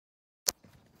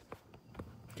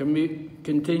Can we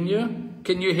continue?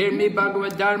 Can you hear me,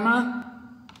 Bhagavad Dharma?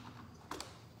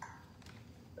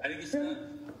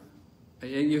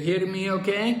 You hear me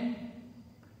okay?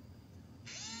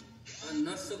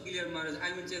 Not so clear, Maharaj.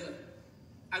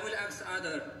 I will ask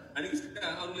other.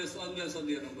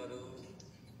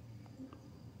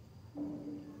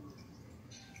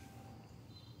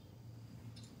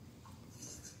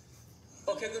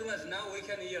 Okay, Guru Maharaj, now we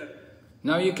can hear.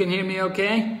 Now you can hear me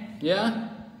okay? Yeah?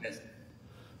 Yes.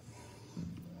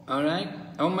 Alright.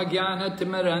 Om Jnana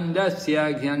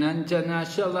Timirandasya Jnananjana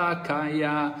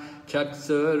Shalakaya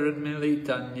Chaksur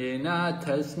Militanyena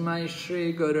Tasmai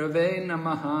Shri Gurave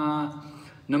Namaha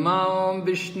Namo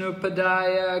Vishnu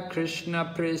Padaya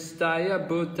Krishna Pristaya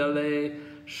Bhutale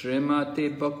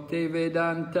Srimati Bhakti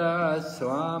Vedanta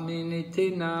Swami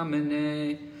Niti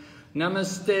Namane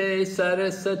Namaste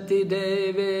Saraswati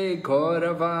Devi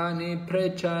Gauravani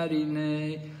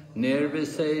Pracharine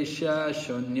Nirvisesha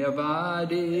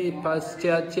Shunyavadi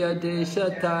Paschatya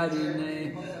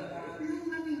Deshatarine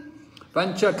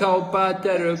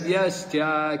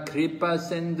Panchakalpatarubhyascha Kripa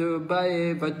Sindhu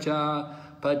Bhaevacha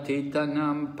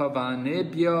Patitanam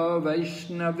Pavanebhyo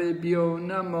Vaishnavibhyo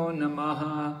Namo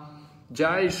Namaha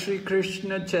Jai Shri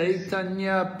Krishna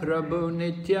Chaitanya Prabhu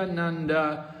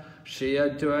Nityananda Shri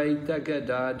Advaita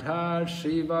Gadadhar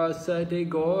Shri Vasadi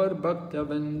Gaur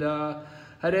Bhaktavinda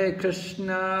Hare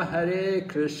Krishna,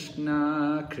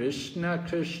 Krishna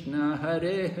Krishna,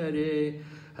 Hare Hare,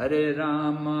 Hare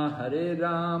Rama,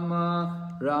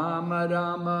 Rama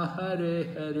Rama, Hare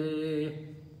Hare.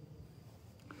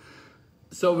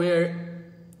 So we're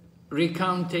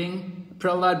recounting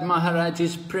Prahlad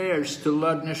Maharaj's prayers to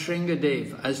Lord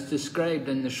Nrsingadev as described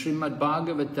in the Srimad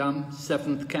Bhagavatam,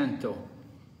 7th canto.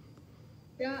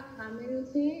 Yeah, हमें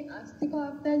उसे अस्तिक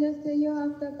हफ्ता जैसे यो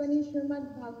हफ्ता पनी श्रीमद्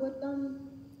भागवतम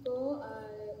तो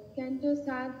canto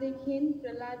 7 देखें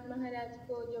प्रहलाद महाराज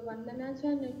को जो वंदना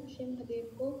था नरसिंहदेव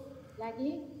को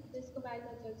लगी जिसको बारे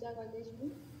में चर्चा करते हैं.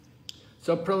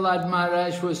 So Prahlad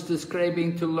Maharaj was describing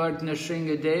to Lord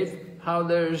Nrsingadev how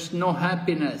there's no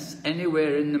happiness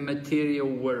anywhere in the material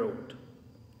world.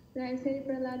 ऐसे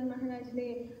प्रहलाद महाराज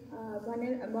ने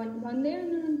भन्दै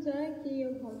हुनुहुन्छ कि यो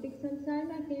भौतिक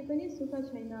संसारमा केही पनि सुख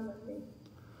छैन भन्दै.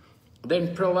 Then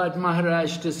Prahlad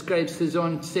Maharaj describes his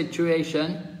own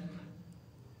situation.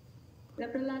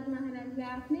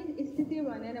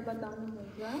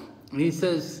 He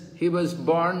says he was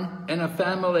born in a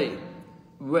family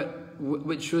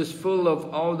which was full of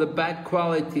all the bad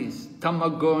qualities,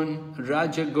 tamagun,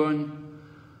 rajagun.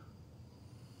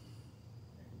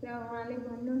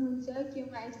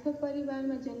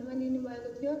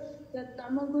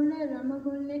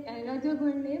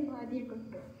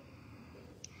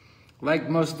 Like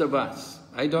most of us.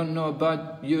 I don't know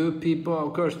about you people,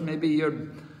 of course maybe you're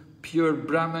pure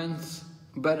Brahmins,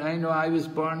 but I know I was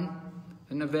born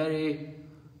in a very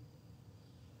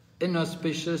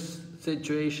inauspicious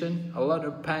situation, a lot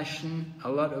of passion,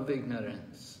 a lot of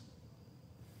ignorance.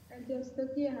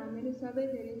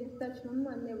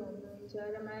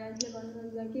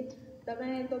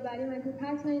 तपाईहरुको बारेमा चाहिँ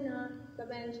थाहा छैन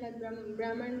तपाईहरु सायद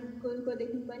ब्राह्मण कुलको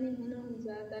देखि पनि हुनुहुन्छ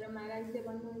तर महाराजले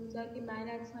भन्नुहुन्छ कि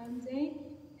महाराज स्वयं चाहिँ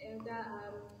एउटा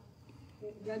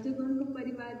रजगुणको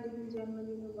परिवारदेखि जन्म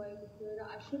लिनु भएको थियो र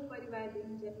अशुभ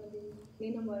परिवारदेखि जन्म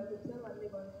लिनु भएको थियो भन्दै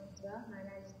भन्नुहुन्छ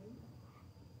महाराजले.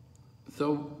 So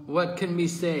what can we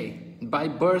say? By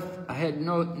birth I had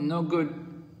no good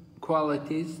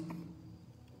qualities.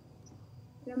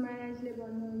 महाराजले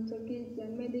भन्नुहुन्छ कि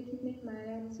जन्मेदेखि नै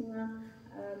महाराजसँग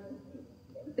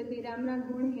त्यति राम्रा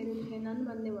गुणहरू थिएनन्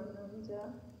भन्दै भन्नुहुन्छ.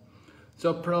 So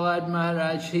Prahlad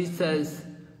Maharaj, he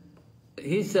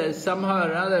says somehow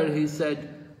or other, he said,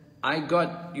 I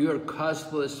got your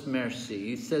causeless mercy.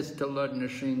 He says to Lord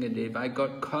Nrsingadev, I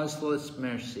got causeless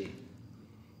mercy.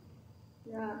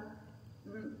 Yeah.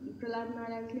 Prahlad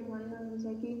महाराजले भन्नुहुन्छ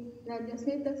कि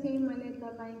जसै तसै मैले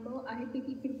तपाईको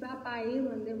अहितकी कृपा पाए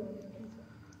भन्दै भन्नुहुन्छ.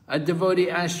 A devotee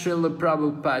asked Srila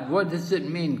Prabhupada, what does it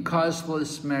mean,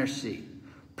 causeless mercy?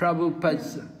 Prabhupada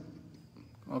said,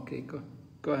 okay, go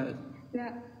ahead.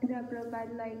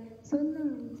 प्रभुपादलाई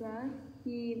सोध्नुहुन्छ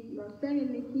कि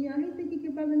भक्तहरूले कि अहितकी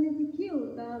कृपा भन्ने चाहिँ के हो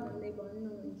त भन्दै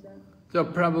भन्नुहुन्छ. So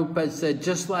Prabhupada said,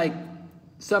 just like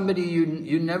somebody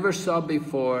you never saw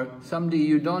before, somebody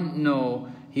you don't know,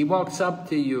 he walks up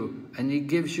to you and he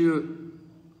gives you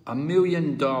 $1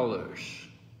 million.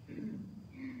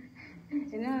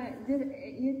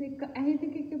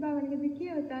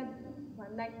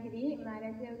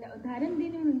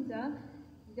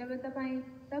 जब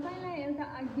तपाईलाई एउटा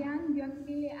अज्ञान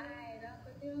व्यक्तिले आएर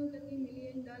कति $1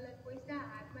 मिलियन पैसा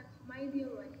हातमा थमाइदियो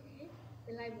भने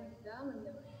त्यसलाई भन्छ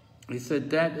भन्दै. He said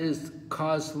that is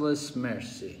causeless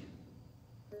mercy.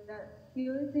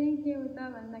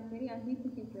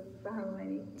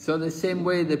 So the same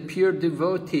way the pure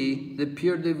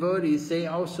devotees, they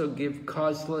also give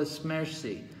causeless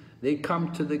mercy. They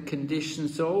come to the conditioned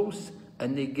souls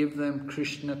and they give them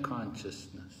Krishna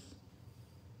consciousness.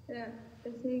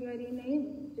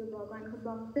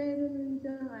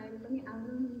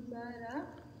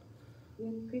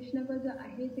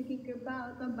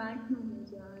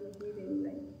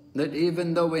 That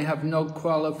even though we have no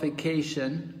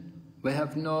qualification,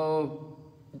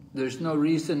 there's no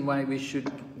reason why we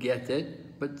should get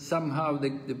it, but somehow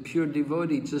the pure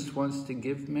devotee just wants to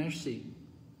give mercy.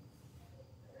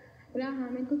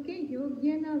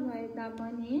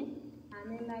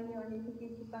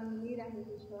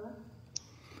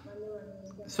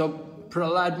 So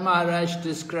Prahlad Maharaj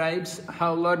describes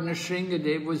how Lord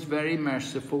Nrsingadev was very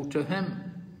merciful to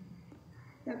him.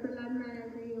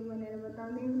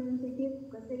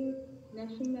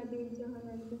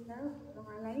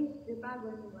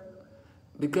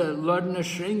 Because Lord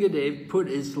Nrsingadev put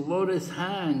his lotus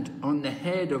hand on the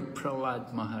head of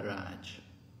Prahlad Maharaj.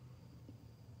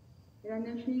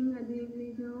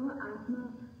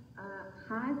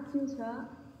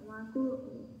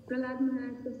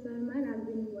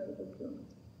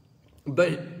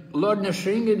 But Lord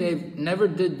Nrsingadev never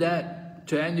did that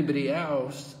to anybody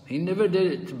else. He never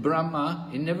did it to Brahma,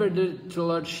 he never did it to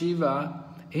Lord Shiva,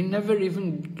 he never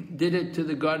even did it to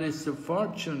the goddess of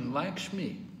fortune,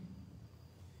 Lakshmi.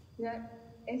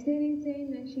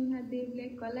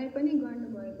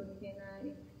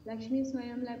 Lakshmi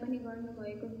स्वयंलाई पनि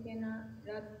गर्नुभएको थिएन र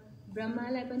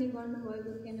ब्रह्मालाई पनि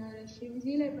गर्नुभएको थिएन र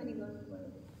शिवजीलाई पनि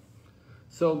गर्नुभएको.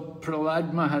 So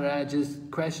Prahlad Maharaj's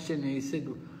question, he said,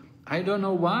 I don't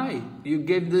know why you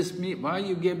gave this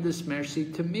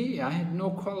mercy to me. I had no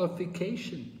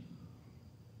qualification.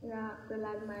 र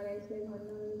प्रहलाद महाराजले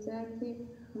भन्नुहुन्छ कि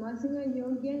मसँग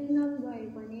योग्य नभए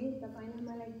पनि तपाईले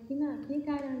मलाई के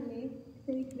कारणले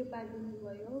यसरी कृपा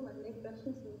दिनुभयो भन्ने प्रश्न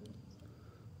सोध्नु.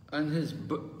 And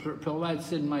Prahlad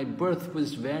said, my birth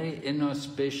was very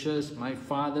inauspicious. My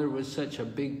father was such a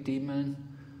big demon,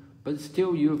 but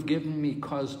still you've given me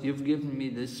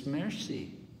this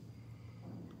mercy.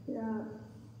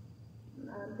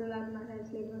 Prahlad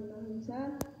Maharajले भन्नुहुन्छ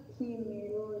कि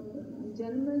मेरो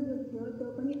जन्म जो थियो त्यो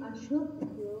पनि अशुभ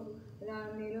थियो र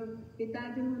मेरो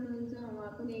पिताजी हुनुहुन्छ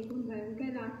उहाँ पनि एकदम भयंकर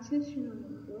राक्षस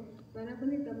हुनुहुन्थ्यो तर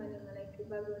पनि तपाईले मलाई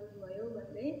कृपा गर्नुभयो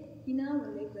भन्दै किन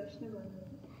भन्ने प्रश्न गर्नुहुन्छ.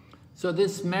 So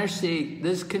this mercy,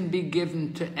 this can be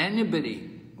given to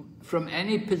anybody from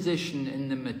any position in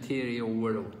the material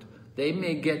world. They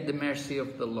may get the mercy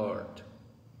of the Lord.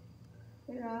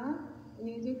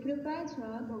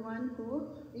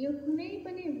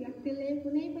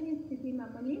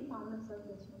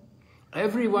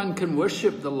 Everyone can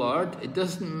worship the Lord. It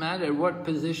doesn't matter what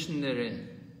position they're in.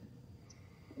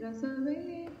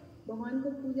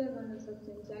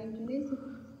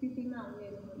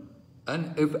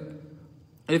 And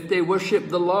if they worship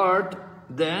the Lord,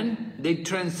 then they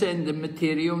transcend the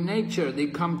material nature. They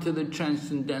come to the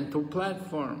transcendental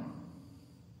platform.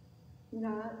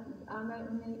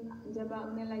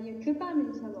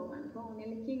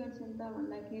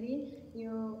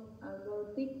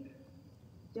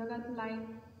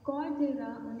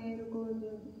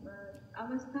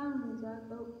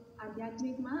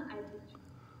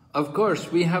 Of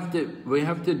course, we have to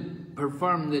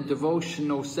perform the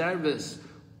devotional service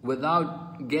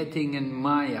without getting in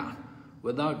Maya,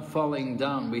 without falling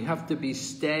down. We have to be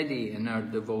steady in our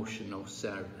devotional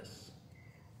service.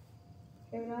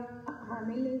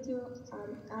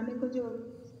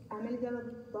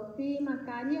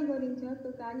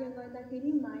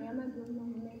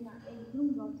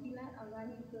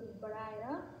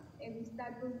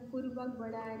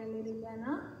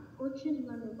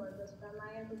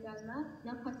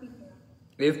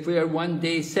 If we are one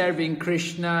day serving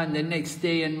Krishna and the next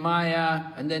day in Maya,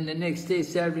 and then the next day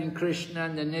serving Krishna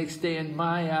and the next day in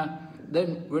Maya,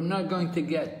 then we're not going to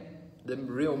get the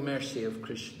real mercy of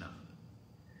Krishna.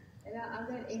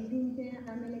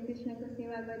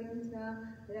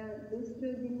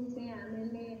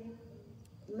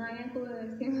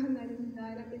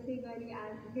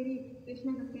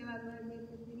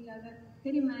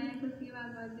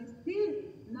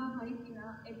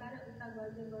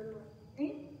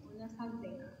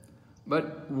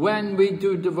 But when we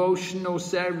do devotional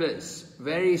service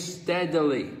very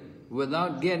steadily,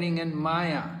 without getting in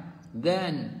Maya,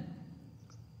 then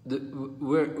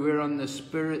we're on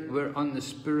the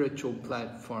spiritual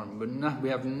platform. We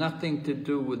have nothing to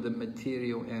do with the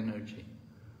material energy.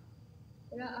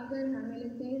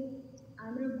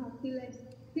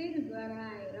 स्थिर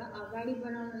गराएर अगाडि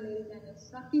बढाउन लिएर जान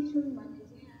सकेछौँ भने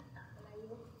चाहिँ हामीलाई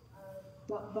यो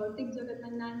भौतिक जगतमा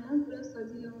नाच्न पुरा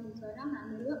सजिलो हुन्छ र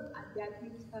हामीहरू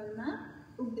आध्यात्मिक स्तरमा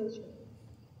पुग्दछौँ.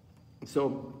 So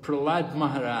Prahlad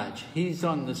Maharaj, he's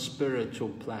on the spiritual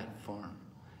platform.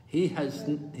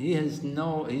 He's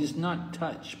not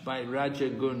touched by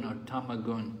Rajagun or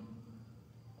Tamagun.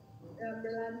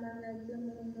 Prahlad Maharaj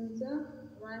हुनुहुन्छ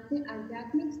उहाँ चाहिँ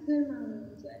आध्यात्मिक स्तरमा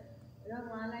हुनुहुन्छ र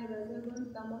उहाँलाई रजगुण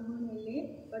तमगुणले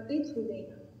कतै छुदैन.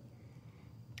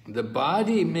 The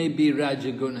body may be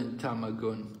Rajagun and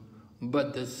Tamagun,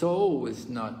 but the soul is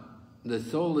not. The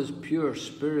soul is pure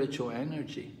spiritual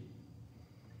energy.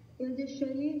 यो जो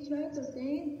शरीर छ त्यो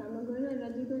चाहिँ तमगुण र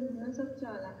रजगुण हुन सक्छ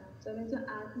होला, तर जो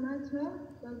आत्मा छ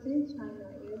त्यो चाहिँ छैन.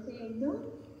 यो चाहिँ एकदम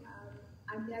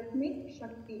आध्यात्मिक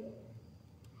शक्ति हो.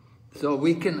 So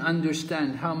we can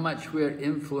understand how much we are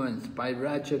influenced by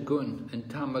Rajagun and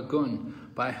Tamagun,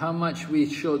 by how much we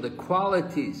show the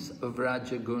qualities of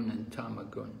Rajagun and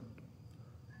Tamagun.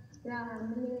 र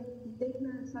हामीले देख्न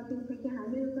सकिन्छ कि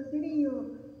हामीहरू कसरी यो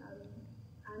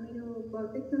हामीहरू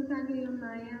भौतिक संसारको यो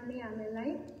मायाले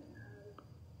हामीलाई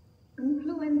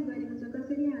इन्फ्लुएन्स गरेको छ,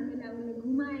 कसरी हामीलाई उसले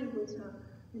घुमाएको छ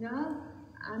र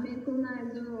हामीहरूकोमा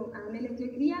जो हामीले जो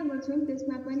क्रिया गर्छौँ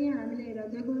त्यसमा पनि हामीले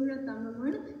रजगुण र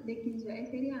तमगुण देखिन्छ.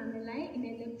 यसरी हामीलाई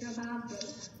यिनीहरूले प्रभाव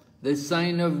गर्छ. The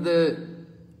sign of the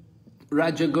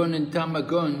Rajagun and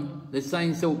Tamagun, the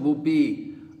signs will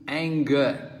be anger,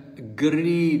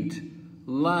 greed,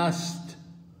 lust,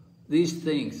 these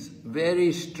things,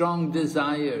 very strong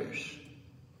desires.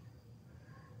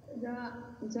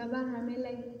 जब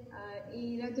हामीलाई यी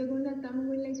रजगुण र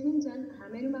तमगुणलाई छुन्छन्,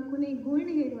 हामीहरूमा कुनै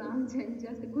गुणहरू आउँछन्,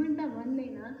 जस्तो गुण त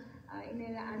भन्दैन,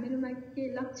 यिनीहरू हामीहरूमा के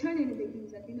लक्षणहरू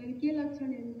देखिन्छ. तिनीहरू के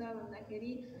लक्षणहरू त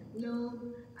भन्दाखेरि लोभ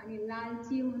अनि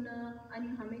लालची हुन अनि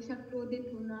हमेशा क्रोधित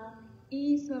हुन, यी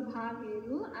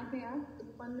स्वभावहरू आफै आफ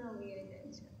उत्पन्न भएर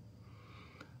जान्छ.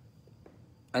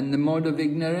 And the mode of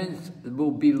ignorance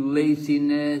will be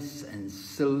laziness and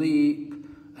sleep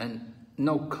and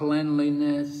no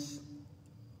cleanliness.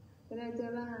 र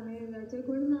जब हामीहरू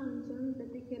रजगुणमा हुन्छौँ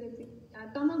त्यतिखेर चाहिँ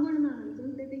तमगुणमा हुन्छौँ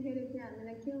त्यतिखेर चाहिँ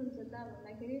हामीलाई के हुन्छ त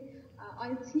भन्दाखेरि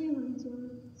अल्छी हुन्छौँ,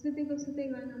 सुतेको सुते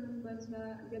गर्न मनपर्छ,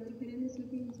 जतिखेर नि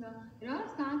सुतिन्छ र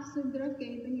साफ सुग्घर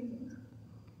केही पनि हुँदैन.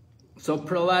 So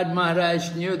Prahlad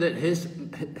Maharaj knew that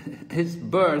his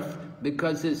birth,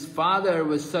 because his father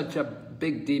was such a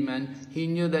big demon, he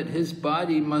knew that his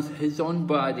own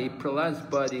body, Prahlad's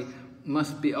body,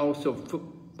 must be also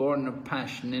born of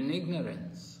passion and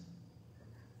ignorance.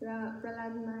 र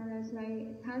प्रहलाद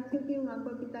महाराजलाई थाहा थियो कि उहाँको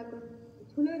पिताको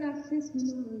ठुलो राक्षस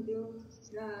हुनुहुन्थ्यो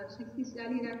र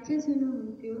शक्तिशाली राक्षस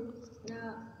हुनुहुन्थ्यो र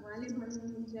उहाँले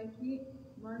भन्नुहुन्छ कि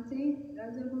म चाहिँ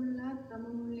रजगुण र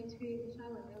तमगुणले छुएको छ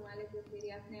भनेर उहाँले त्यसरी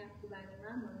आफ्नै आफू बारेमा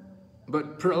भन्नुहुन्छ.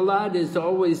 But Prahlad is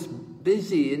always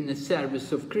busy in the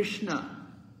service of Krishna.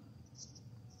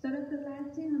 तर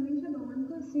प्रहलाद चाहिँ हमेशा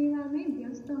भगवानको सेवामै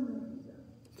व्यस्त हुनुहुन्छ.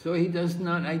 So he does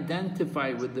not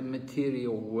identify with the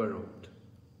material world.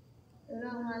 र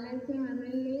उहाँलाई चाहिँ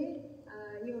हामीले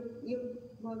यो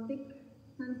भौतिक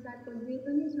संसारको जे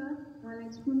पनि छ उहाँलाई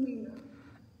छुँदैन.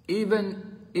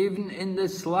 Even in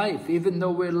this life, even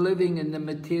though we're living in the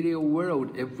material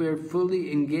world, if we're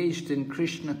fully engaged in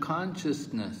Krishna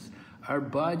consciousness, our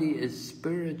body is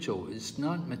spiritual, it's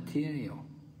not material.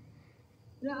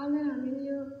 र अगर हामीले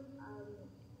यो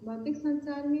भौतिक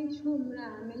संसारमै छौँ र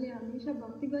हामीले हमेशा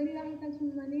भक्ति गरिरहेका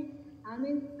छौँ भने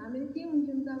हामीले के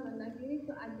हुन्छौँ त भन्दाखेरि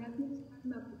त्यो आध्यात्मिक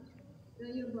स्तरमा पुग्छौँ र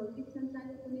यो भौतिक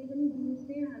संसारले कुनै पनि जिनिस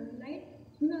चाहिँ हामीलाई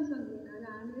छुन सक्दैन र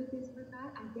हामीले त्यस प्रकार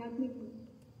आध्यात्मिक हुन्छ.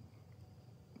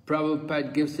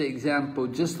 Prabhupada gives the example,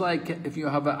 just like if you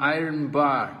have an iron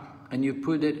bar and you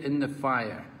put it in the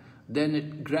fire, then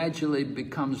it gradually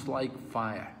becomes like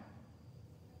fire.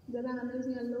 जब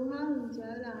हामीसँग लोहा हुन्छ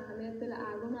र हामीले त्यसलाई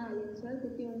आगोमा हालिन्छ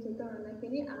त्यति हुन्छ त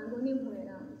भन्दाखेरि आगो नै भएर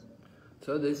आउँछ.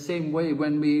 So the same way,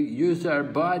 when we use our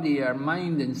body, our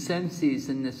mind and senses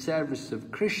in the service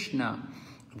of Krishna,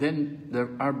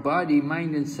 then our body,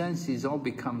 mind and senses all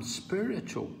become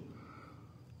spiritual.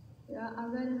 र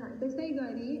अगर त्यसै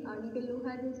गरी अघिको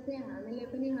लोहा जस्तै हामीले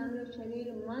पनि हाम्रो शरीर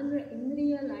मन र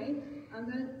इन्द्रियलाई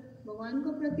अगर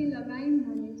भगवानको प्रति लगायौँ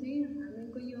भने चाहिँ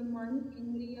हामीको यो मन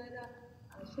इन्द्रिय र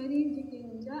शरीर चाहिँ के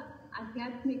हुन्छ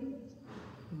आध्यात्मिक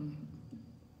हुन्छ.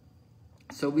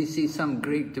 So we see some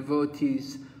great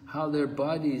devotees, how their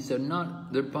bodies are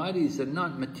not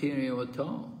material at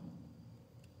all.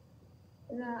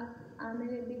 र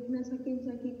हामीले देख्न सकिन्छ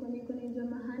कि कुनै कुनै जो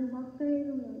महान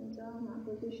भक्तहरू हुनुहुन्छ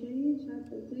उहाँको जो शरीर छ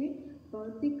त्यो चाहिँ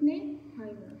भौतिक नै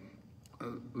होइन.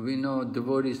 We know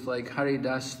devotees like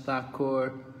Haridas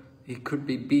Thakur, he could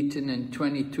be beaten in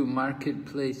 22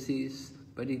 marketplaces,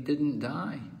 but he didn't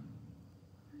die.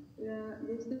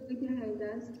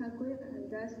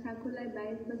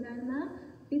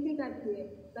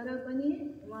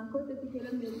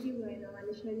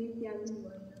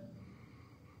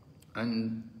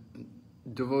 And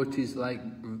devotees like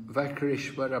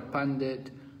Vakrishvara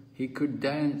Pandit, he could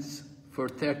dance for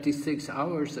 36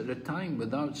 hours at a time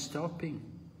without stopping.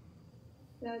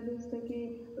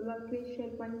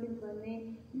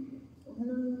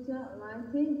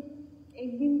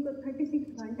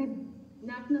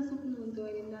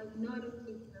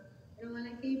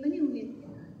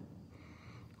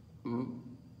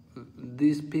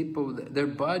 These people, their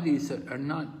bodies are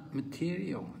not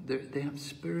material, they have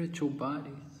spiritual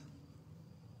bodies.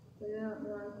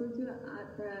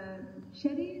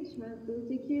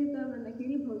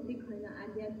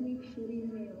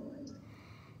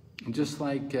 Just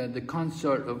like the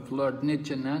consort of Lord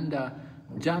Nityananda,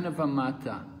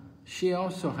 Janavamata, she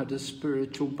also had a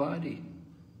spiritual body.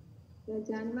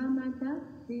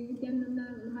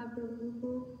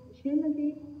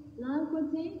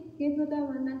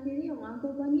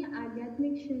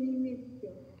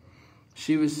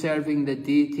 She was serving the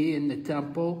deity in the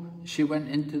temple. She went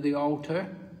into the altar,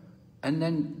 and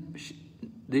then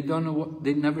they don't know what,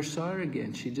 they never saw her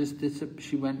again. She just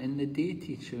she went in the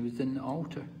deity. She was in the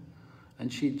altar,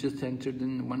 and she just entered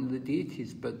in one of the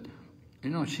deities. But you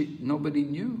know, nobody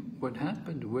knew what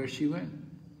happened, where she went.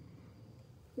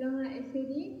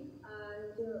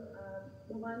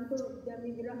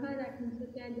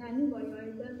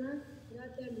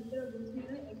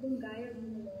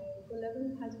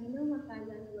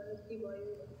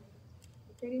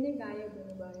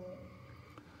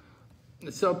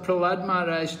 So Prahlad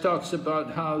Maharaj talks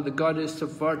about how the goddess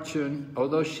of fortune,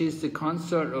 although she's the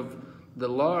consort of the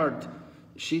Lord,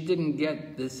 she didn't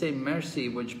get the same mercy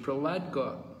which Prahlad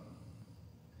got.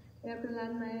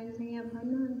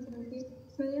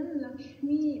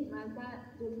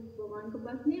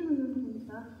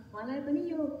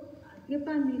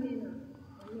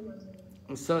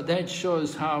 So that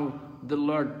shows how the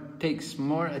Lord takes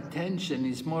more attention,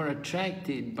 is more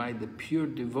attracted by the pure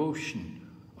devotion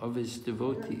of his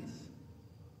devotees.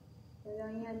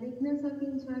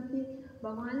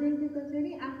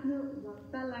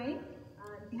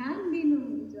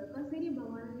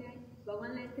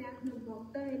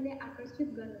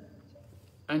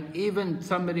 And even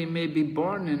somebody may be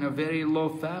born in a very low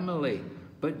family,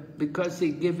 but because they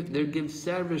give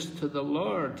service to the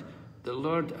Lord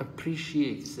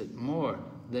appreciates it more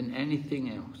than anything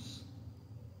else.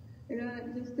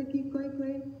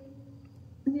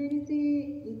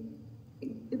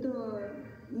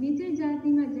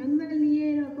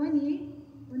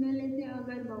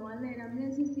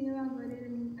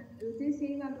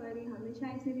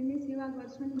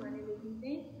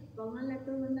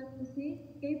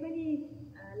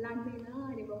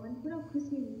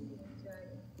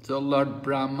 So Lord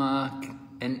Brahma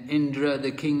and Indra,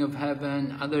 the king of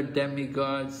heaven, other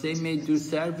demigods, they may do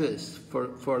service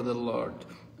for the Lord,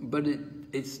 but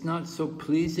it's not so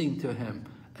pleasing to him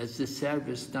as the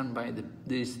service done by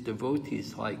these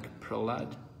devotees like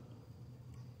Prahlad.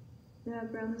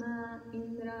 Brahma,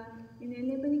 Indra,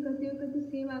 इन्हें पनि कति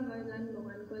सेवा गर्छन्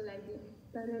भगवानको लागि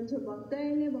तर जो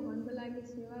भक्तहरूले भगवानको लागि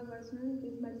सेवा गर्छन्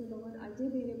त्यसमा चाहिँ भगवान अझै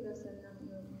धेरै प्रसन्न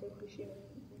हुनुहुन्छ खुसी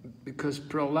हुनुहुन्छ. Because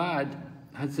Prahlad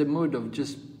has a mood of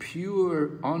just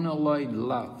pure unalloyed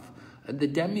love, and the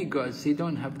demigods, they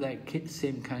don't have that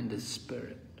same kind of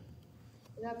spirit.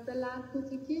 र प्रहलादको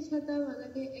चाहिँ के छ त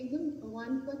भन्दाखेरि एकदम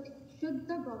भगवानप्रति शुद्ध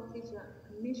भक्ति छ,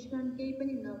 मिश्रण केही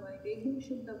पनि नभएको एकदम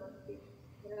शुद्ध भक्ति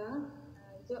र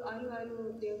जो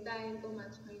अरू देवताहरूकोमा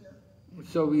छैन.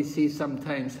 So we see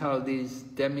sometimes how these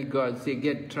demigods, they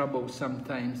get trouble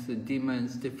sometimes. The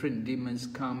demons, different demons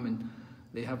come and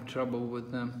they have trouble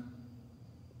with them.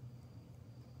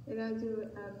 र जो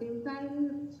देवताहरू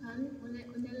छन्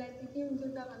उनीहरूलाई चाहिँ के हुन्छ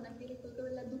त भन्दाखेरि कोही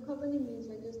बेला दुःख पनि मिल्छ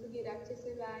जस्तो कि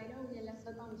राक्षसहरू आएर उनीहरूलाई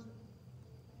सताउँछ.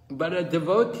 But a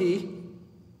devotee,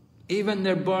 even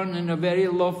they're born in a very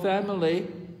low family,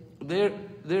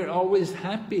 they're always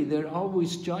happy, they're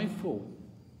always joyful.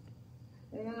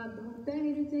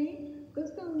 भक्तहरू चाहिँ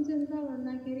कस्तो हुन्छन् त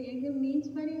भन्दाखेरि एकदम नीच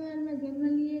परिवारमा जन्म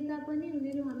लिए तापनि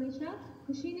उनीहरू हमेशा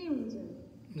खुसी नै हुन्छन्.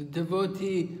 The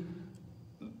devotee,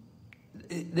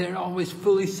 they're always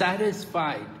fully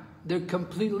satisfied. They're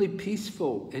completely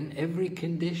peaceful in every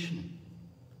condition.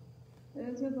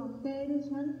 र जो भक्तहरू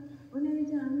छन् उनीहरू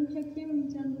चाहिँ हमेशा के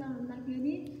हुन्छन् त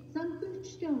भन्दाखेरि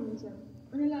सन्तुष्ट हुन्छन्,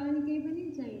 उनीहरूलाई अरू केही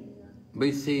पनि चाहिँदैन.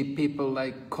 We see people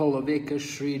like Kolavika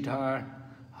Sridhar,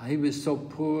 he was so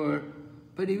poor,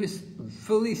 But he was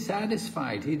fully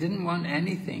satisfied. He didn't want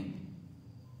anything.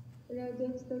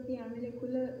 जस्तो कि हामीले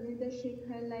कुल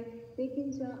निर्देशकहरूलाई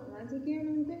देखिन्छ उहाँ चाहिँ के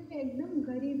हुनुहुन्थ्यो एकदम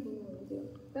गरिब हुनुहुन्थ्यो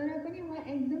तर पनि उहाँ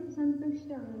एकदम सन्तुष्ट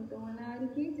हुनुहुन्थ्यो उहाँलाई अरू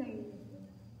केही चाहिँदैन.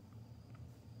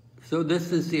 So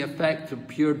this is the effect of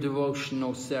pure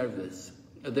devotional service,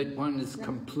 that one is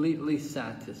completely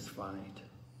satisfied.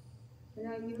 र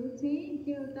यो चाहिँ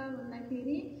के हो त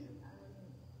भन्दाखेरि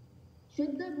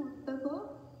शुद्ध भक्तको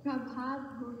प्रभाव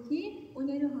हो कि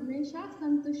उनीहरू हमेशा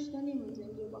सन्तुष्ट नै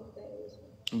हुन्छन् जो भक्तहरू छन्.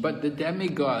 But the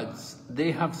demigods,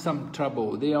 they have some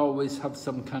trouble. They always have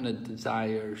some kind of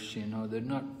desires, you know. They're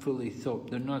not fully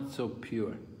they're not so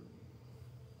pure.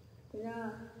 र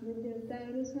जो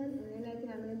देवताहरू छन् उनीहरूलाई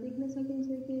चाहिँ हामीले देख्न सकिन्छ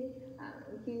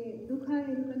कि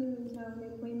दुःखहरू पनि हुन्छ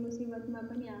उनीहरू कोही मुसिबतमा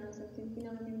पनि आउन सक्छन्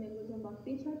किनभने उनीहरूको जो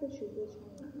भक्ति छ त्यो शुद्ध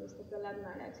छ जस्तो प्रहलाद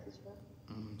महाराजको छ.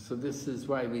 So this is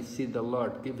why we see the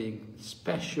Lord giving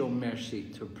special mercy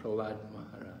to Prahlad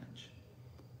Maharaj.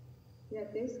 र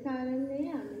त्यस कारणले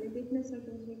हामीले देख्न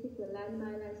सकिन्छ कि प्रहलाद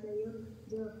महाराजलाई यो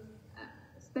जो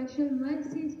स्पेशल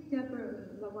मर्सी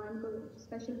भगवानको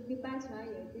स्पेशल कृपा छ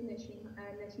यो चाहिँ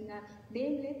नरसिंह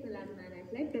देवले प्रहलाद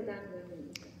महाराजलाई प्रदान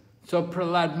गर्नुहुन्छ. So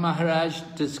Prahlad Maharaj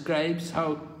describes how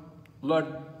Lord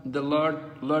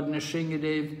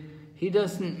Nrsingadev,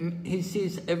 he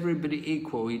sees everybody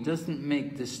equal. He doesn't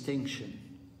make distinction.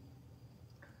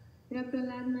 र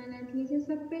प्रहलाद महाराजले चाहिँ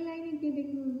सबैलाई नै के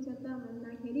देख्नुहुन्छ त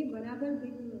भन्दाखेरि बराबर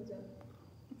देख्नुहुन्छ.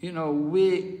 You know,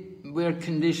 we're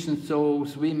conditioned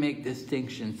souls, we make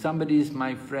distinctions. Somebody is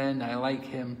my friend, I like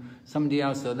him. Somebody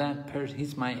else, oh, that person,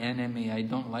 he's my enemy, I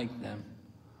don't like them.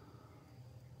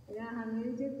 र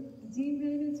हामीले चाहिँ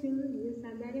जीवहरू छौँ यो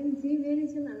साधारण जीवहरू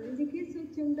छौँ हामीले चाहिँ के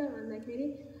सोच्छौँ त भन्दाखेरि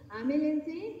हामीले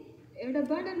चाहिँ एउटा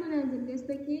बर्डर बनाउँछौँ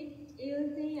जस्तो कि यो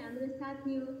चाहिँ हाम्रो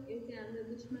साथी हो यो चाहिँ हाम्रो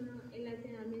दुश्मन हो यसलाई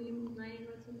चाहिँ हामीले माया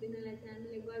गर्छौँ तिनीहरूलाई चाहिँ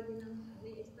हामीले गर्दैनौँ भने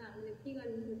यस्तो हामीले के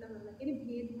गरिन्छ त भन्दाखेरि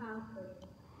भेदभाव गर्छौँ.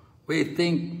 We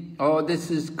think, oh, this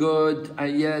is good,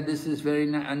 yeah, this is very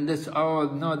nice, and this, oh,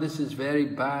 no, this is very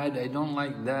bad, I don't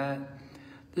like that.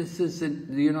 This is,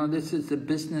 this is the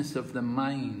business of the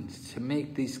mind, to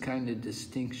make these kind of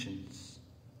distinctions.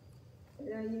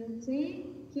 र यो चाहिँ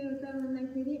के हो त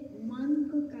भन्दाखेरि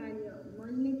मनको कार्य हो.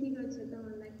 मनले के गर्छ त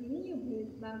भन्दाखेरि यो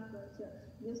भेदभाव गर्छ.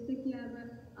 जस्तो कि अब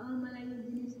मलाई यो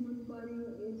जिनिस मन पर्यो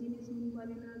यो जिनिस मन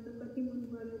परेन त कति मन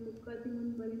पर्यो त कति मन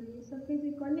परेन यो सबै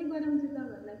चाहिँ कसले गराउँछ त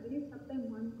भन्दाखेरि सबै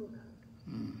मनको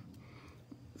काम.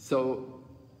 So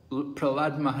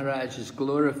Prahlad Maharaj is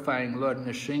glorifying Lord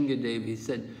Nrsingadev. He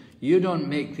said, you don't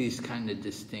make these kind of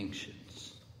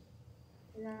distinctions.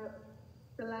 र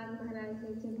प्रहलाद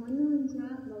महाराजले चाहिँ भन्नुहुन्छ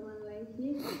भगवानलाई कि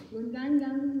गुणगान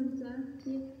गाउनुहुन्छ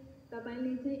कि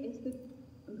तपाईले चाहिँ यस्तो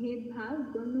भेदभाव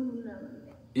गर्नुहुन्न भन्ने.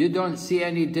 You don't see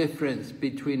any difference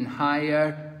between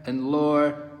higher and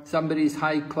lower. Somebody's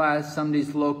high class,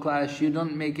 somebody's low class. You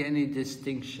don't make any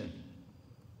distinction.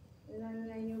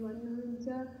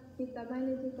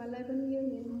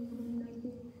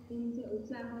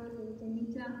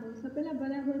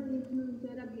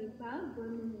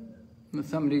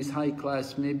 Somebody's high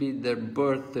class, maybe they're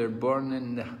born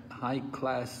in the high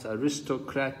class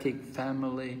aristocratic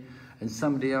family, and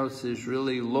somebody else is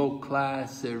really low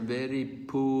class, they're very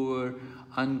poor,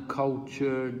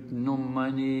 uncultured, no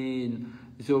money,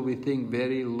 so we think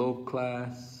very low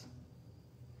class.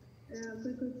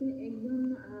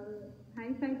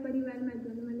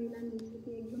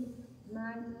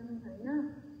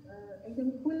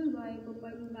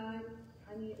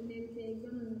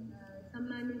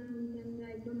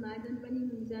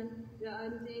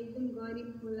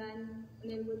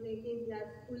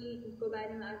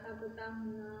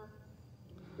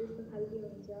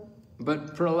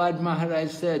 But Prahlad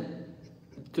Maharaj said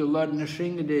to Lord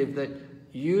Nrsingadev that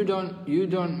you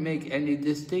don't make any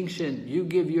distinction. You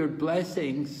give your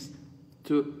blessings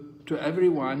to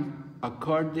everyone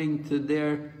according to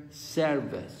their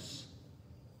service.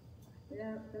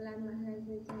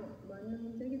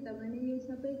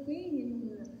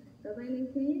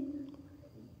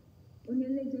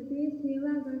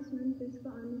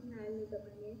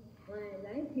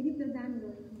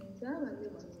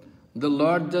 The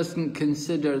Lord doesn't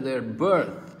consider their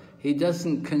birth. He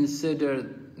doesn't consider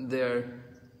their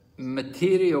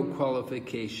material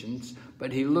qualifications,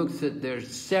 but he looks at their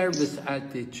service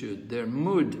attitude, their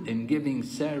mood in giving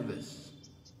service.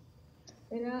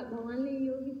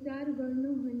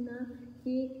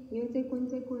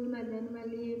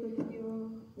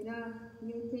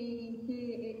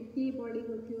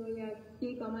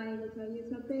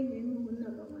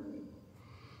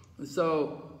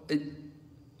 So,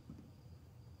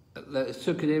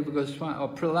 Sukadeva Goswami, or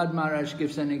Prahlad Maharaj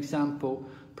gives an example.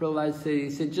 Prahlad said, he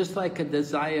said, just like a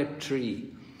desire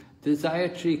tree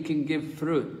can give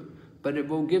fruit, but it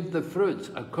will give the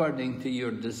fruits according to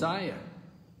your desire.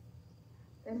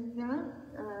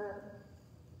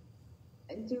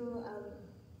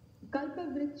 कल्प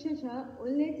वृक्ष छ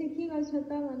उसले चाहिँ के गर्छ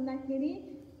त भन्दाखेरि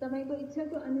तपाईको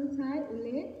इच्छाको अनुसार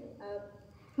उसले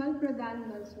फल प्रदान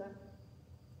गर्छ.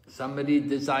 Somebody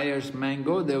desires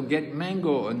mango, they'll get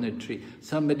mango on the tree.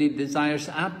 Somebody desires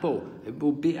apple, it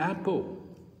will be apple.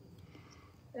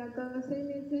 र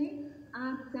कसैले चाहिँ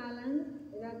आँप चालन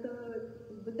र त्यो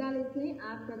बुट्टाले चाहिँ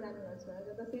आँप प्रदान गर्छ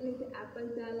र कसैले चाहिँ एप्पल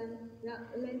चालन र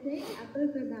उसले चाहिँ एप्पल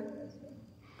प्रदान गर्छ.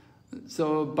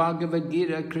 So Bhagavad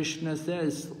Gita, Krishna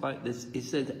says like this, he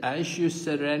says, as you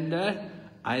surrender,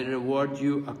 I reward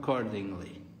you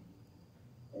accordingly.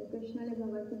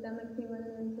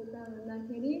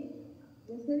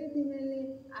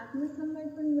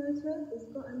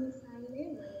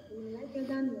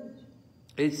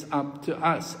 It's up to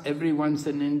us. Everyone's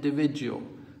an individual.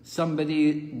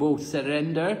 Somebody will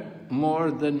surrender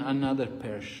more than another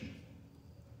person.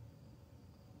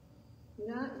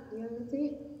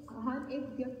 हर एक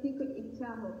व्यक्ति को इच्छा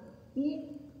हो कि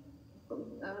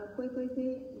कोई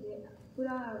चाहिँ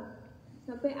पूरा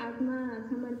सबै आत्मा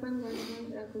समर्पण गर्छन्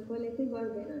र कोहीले चाहिँ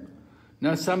गर्दैन.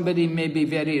 Now somebody may be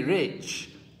very rich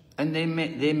and they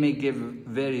may give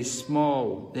very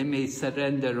small, they may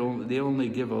surrender, they only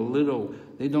give a little,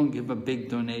 they don't give a big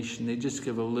donation, they just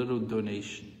give a little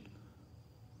donation.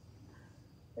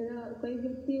 र कोही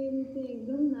व्यक्ति चाहिँ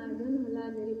एकदम नाजन होला,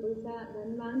 धेरै पैसा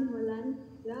धनवान होलान्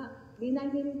र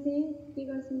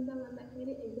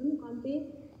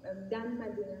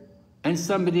and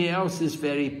somebody else is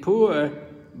very poor,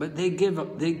 but they give,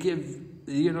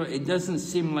 you know, it doesn't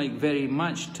seem like very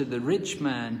much to the rich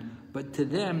man, but to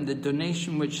them, the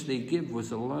donation which they give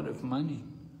was a lot of money.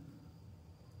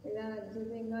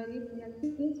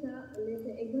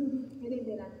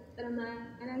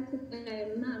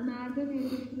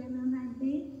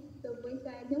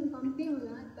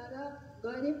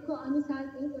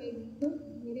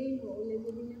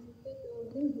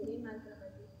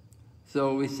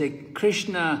 So we say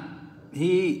Krishna,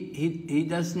 he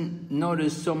doesn't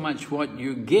notice so much what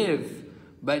you give,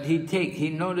 but he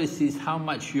notices how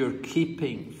much you're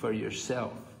keeping for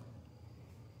yourself.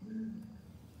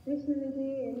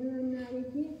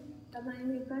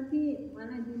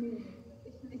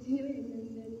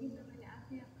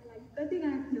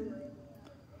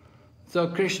 So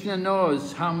Krishna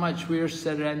knows how much we're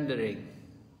surrendering.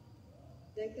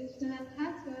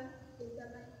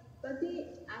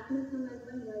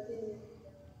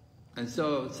 And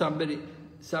so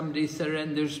somebody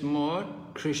surrenders more,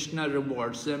 Krishna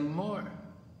rewards them more.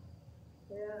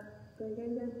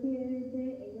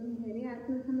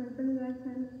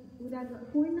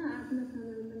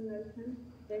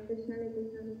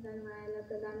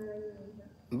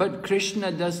 But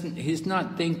Krishna doesn't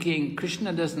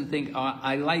think, oh,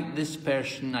 I like this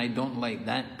person, I don't like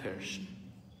that person.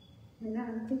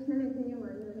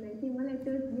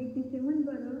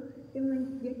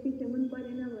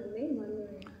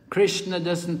 Krishna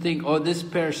doesn't think, oh, this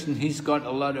person, he's got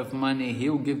a lot of money,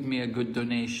 he'll give me a good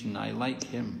donation, I like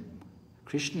him.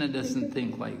 Krishna doesn't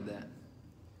think like that.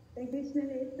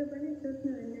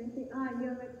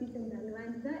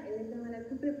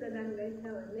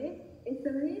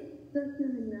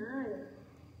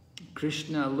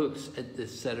 Krishna looks at the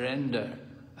surrender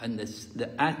and the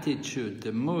attitude,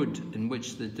 the mood in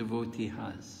which the devotee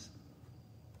has.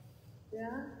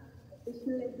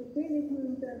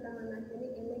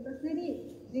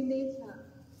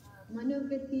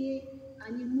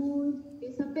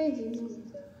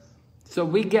 So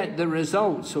we get the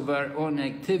results of our own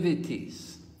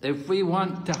activities. If we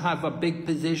want to have a big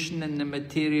position in the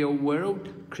material world,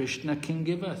 Krishna can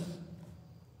give us.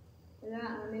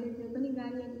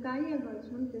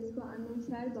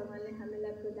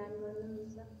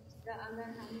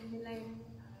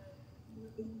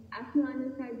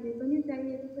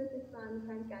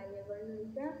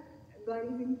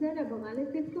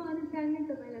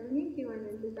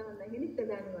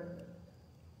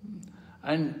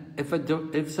 And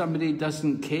if somebody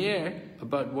doesn't care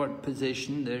about what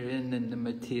position they're in the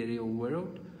material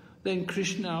world, then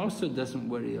Krishna also doesn't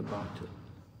worry about it.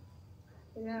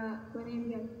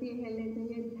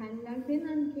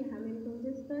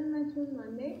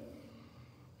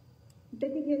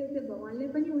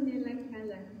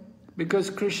 Because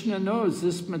Krishna knows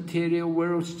this material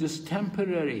world's just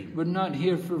temporary. We're not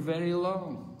here for very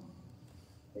long.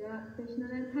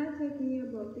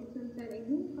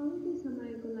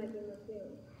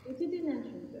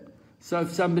 So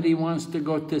if somebody wants to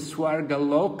go to Swarga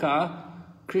Loka,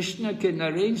 Krishna can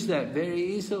arrange that very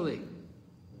easily.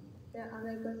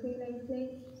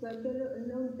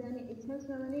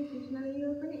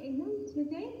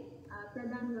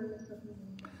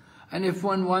 And if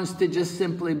one wants to just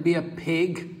simply be a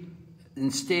pig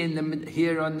and stay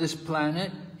here on this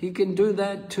planet, he can do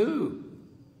that too.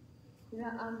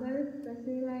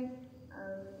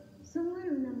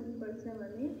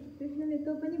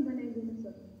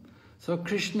 So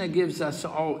Krishna gives us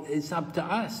all, it's up to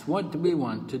us. What do we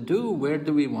want to do? Where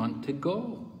do we want to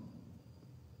go?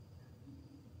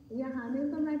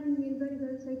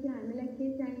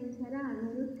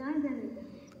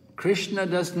 Krishna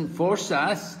doesn't force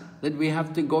us that we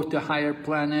have to go to higher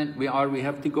planet or we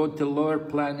have to go to lower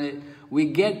planet. We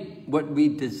get what we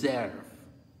deserve.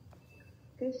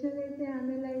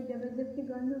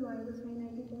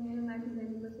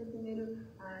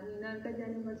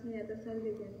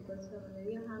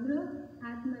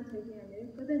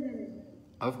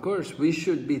 Of course, we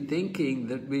should be thinking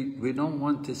that we don't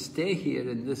want to stay here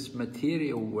in this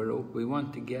material world. We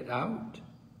want to get out.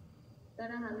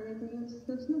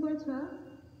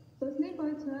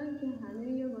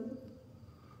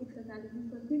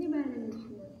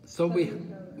 So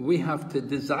we have to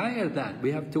desire that.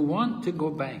 We have to want to go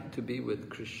back to be with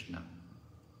Krishna.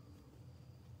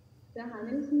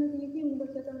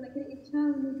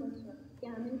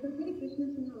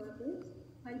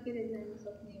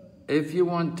 If you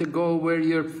want to go where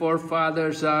your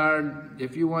forefathers are,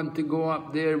 if you want to go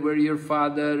up there where your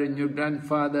father and your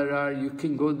grandfather are, you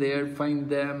can go there, find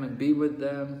them and be with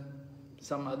them.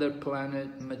 Some other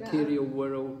planet, material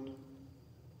world.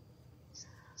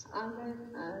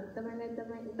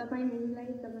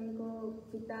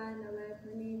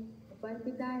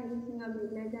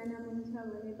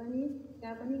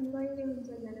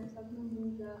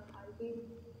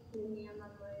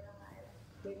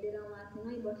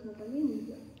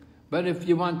 But if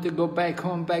you want to go back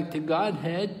home, back to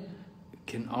Godhead,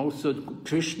 can also,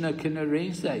 Krishna can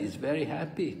arrange that. He's very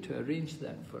happy to arrange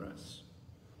that for us.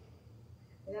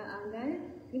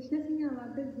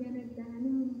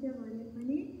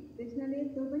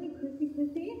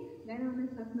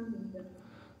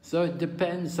 So it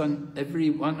depends on every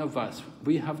one of us.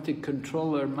 We have to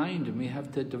control our mind and we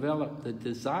have to develop the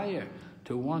desire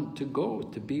to want to go,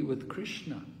 to be with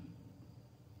Krishna.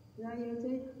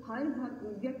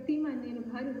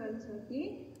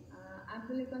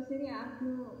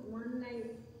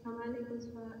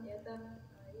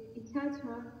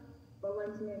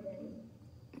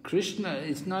 Krishna,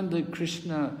 it's not that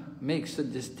Krishna makes a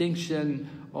distinction,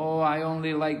 oh, I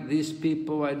only like these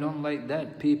people, I don't like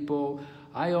that people,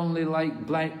 I only like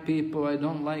black people, I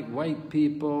don't like white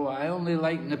people, I only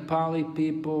like Nepali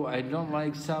people, I don't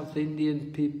like South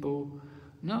Indian people.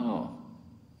 No.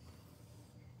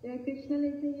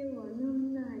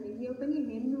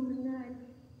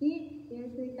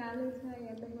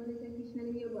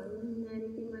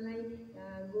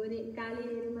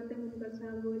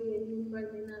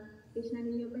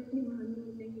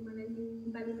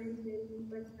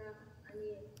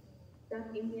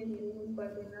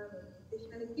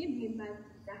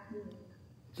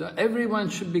 So everyone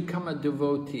should become a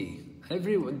devotee.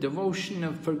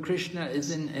 Devotion for Krishna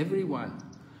is in everyone.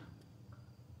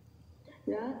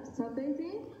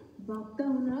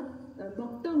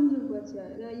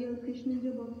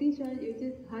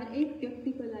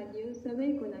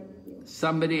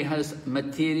 Somebody has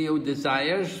material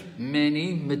desires,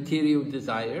 many material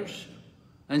desires,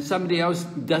 and somebody else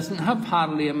doesn't have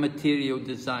hardly a material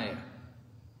desire.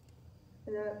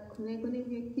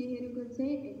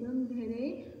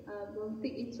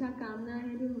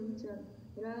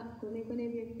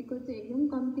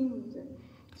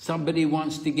 Somebody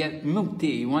wants to get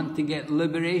mukti, want to get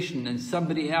liberation, and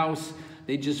somebody else,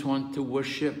 they just want to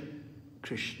worship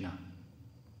Krishna.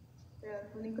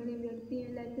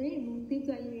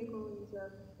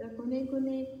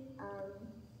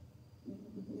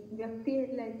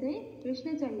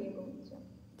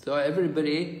 So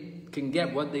everybody can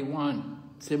get what they want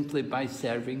simply by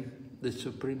serving the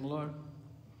Supreme Lord.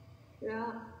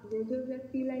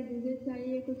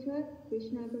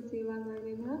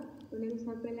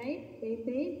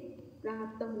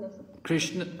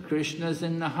 Krishna is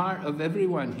in the heart of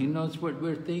everyone. He knows what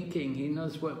we're thinking. He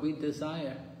knows what we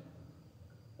desire.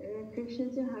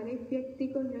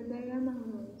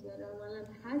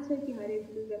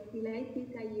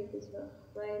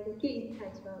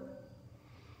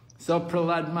 So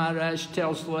Prahlad Maharaj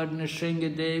tells Lord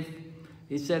Nrsingadev,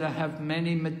 he said, I have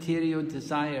many material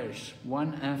desires,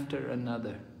 one after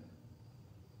another.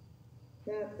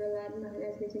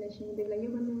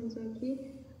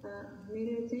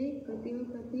 मेरो चाहिँ कति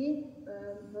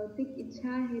भौतिक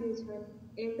इच्छाहरू छन्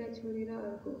एउटा छोडेर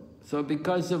अर्को. So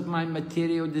because of my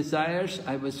material desires,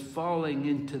 I was falling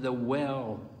into the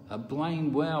well, a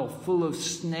blind well full of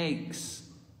snakes.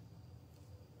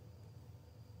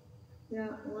 र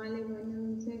उहाँले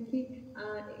भन्नुहुन्छ कि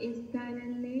यस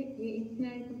कारणले यो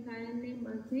इच्छाको कारणले म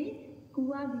चाहिँ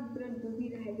कुवाभित्र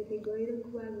डुबिरहेको थिएँ, गहिरो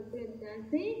कुवाभित्र जहाँ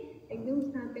चाहिँ एकदम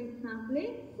साँपले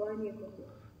भरिएको थियो.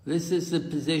 This is the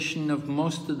position of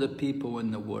most of the people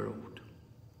in the world.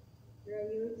 र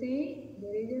यो चाहिँ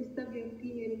धेरै जस्ता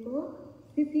व्यक्तिहरूको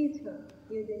स्थिति छ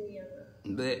यो दुनियाँमा.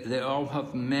 They all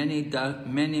have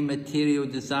many material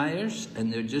desires,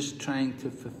 and they're just trying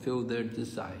to fulfill their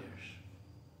desires.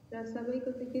 र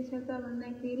सबैको चाहिँ के छ त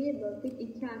भन्दाखेरि भौतिक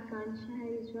इच्छा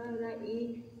आकांक्षाहरू छ र यी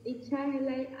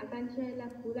इच्छाहरूलाई आकांक्षाहरूलाई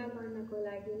पुरा गर्नको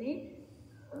लागि नै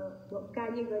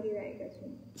कार्य गरिरहेका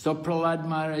छन्. So Prahlad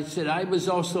Maharaj said, I was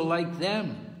also like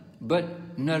them,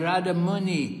 but Narada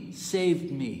Muni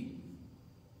saved me.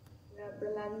 र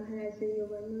प्रहलाद महाराजले यो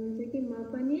भन्नुहुन्छ कि म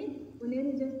पनि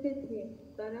उनीहरू जस्तै थिएँ,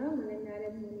 तर मलाई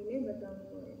नारद मुनिले बताउनु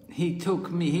भयो. He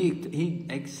took me, he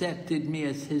accepted me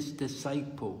as his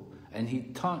disciple, and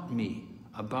he taught me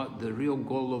about the real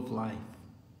goal of life.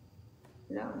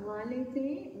 र उहाँले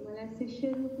चाहिँ मलाई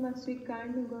शिष्य रूपमा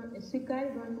स्वीकार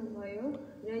गर्नुभयो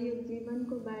र यो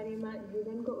जीवनको बारेमा,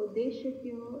 जीवनको उद्देश्य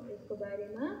के हो यसको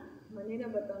बारेमा भनेर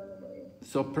बताउनु भयो.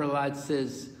 So Prahlad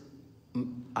says,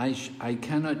 I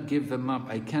cannot give him up,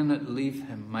 I cannot leave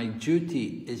him. My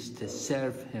duty is to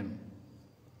serve him.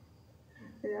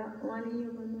 र उहाँले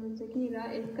यो भन्नुहुन्छ कि र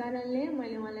यस कारणले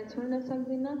मैले उहाँलाई छोड्न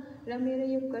सक्दिनँ र मेरो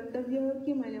यो कर्तव्य हो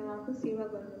कि मैले उहाँको सेवा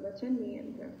गर्नुपर्छ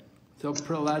निरन्तर. So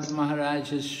Prahlad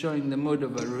Maharaj is showing the mood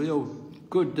of a real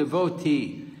good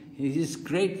devotee. He is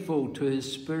grateful to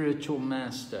his spiritual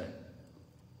master.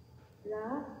 र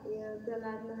यो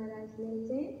प्रहलाद महाराजले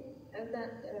चाहिँ एउटा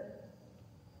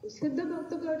शुद्ध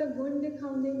भक्तको एउटा गुण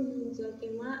देखाउँदै हुनुहुन्छ कि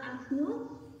उहाँ आफ्नो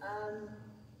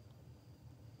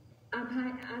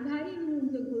आधारी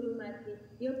हुनुहुन्छ गुरुमाथि,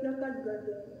 यो प्रकट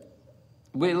गर्दै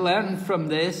हुनुहुन्छ. We learn from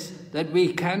this that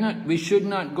we should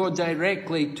not go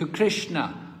directly to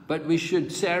Krishna, but we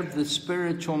should serve the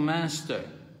spiritual master.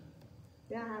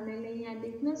 र हामीले यहाँ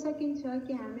देख्न सकिन्छ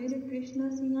कि हामीहरू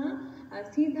कृष्णसँग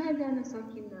सिधा जान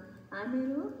सकिन्न,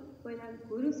 हामीहरू पहिला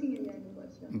गुरुसँग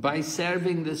जानुपर्छ. By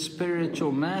serving the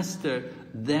spiritual master,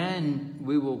 then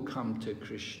we will come to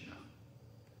Krishna.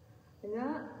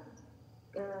 र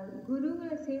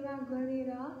गुरुको सेवा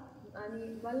गरेर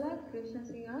अनि बल्ल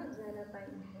कृष्णसँग जान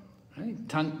पाइन्छ. Right?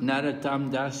 Narottam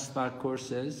Das Thakur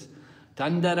says,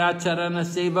 Tandaracharana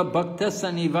seva bhakta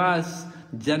sanivas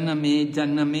janame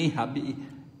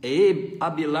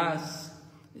abhilas.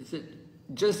 He said,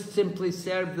 just simply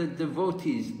serve the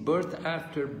devotees birth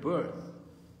after birth.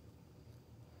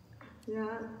 र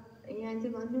यहाँ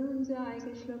चाहिँ भन्नुहुन्छ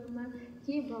आएको श्लोकमा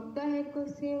कि भक्तहरूको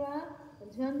सेवा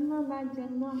जन्म बाद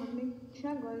जन्म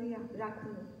हमेशा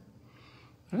गरिराख्नु.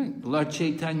 Right. Lord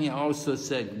Chaitanya also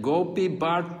said, Gopi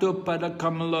Bhartu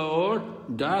Parakamala or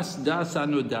Das Das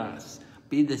Anudas.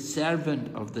 Be the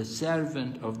servant of the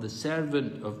servant of the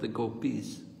servant of the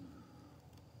gopis.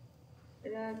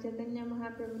 र चैतन्य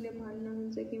महाप्रभुले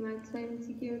भन्नुहुन्छ कि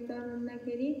मान्छे के हो त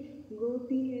भन्दाखेरि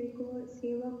गोपीहरूको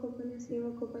सेवकको पनि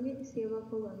सेवक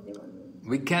हो भन्दै भन्नुहुन्छ.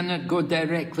 We cannot go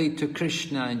directly to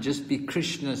Krishna and just be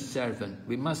Krishna's servant.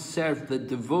 We must serve the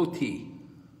devotee.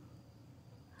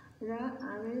 र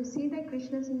हामीहरू सिधा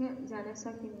कृष्णसँग जान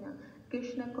सकिन्न,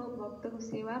 कृष्णको भक्तको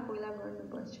सेवा पहिला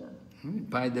गर्नुपर्छ.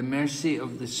 By the mercy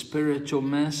of the spiritual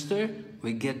master,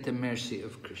 we get the mercy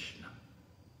of Krishna.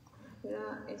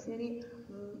 र यसरी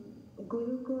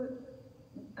गुरुको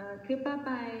कृपा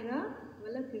पाएर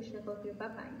बल्ल कृष्णको कृपा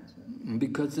पाइन्छ.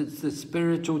 Because it's the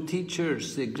spiritual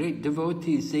teachers, the great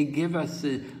devotees, they give us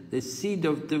the seed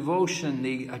of devotion,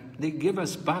 they give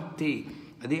us bhakti,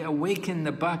 they awaken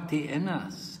the bhakti in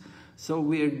us. So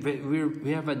we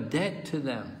have a debt to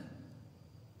them.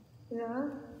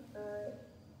 र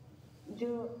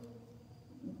जो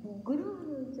गुरु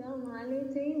हुनुहुन्छ उहाँले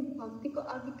चाहिँ भक्तिको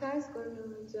अविकास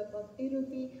गर्नुहुन्छ, भक्ति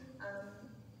रूपी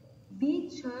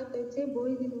बीज छ त्यो चाहिँ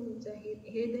बोइदिनुहुन्छ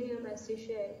हृदयमा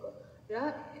शिष्यहरूको. र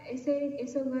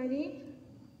यसो गरी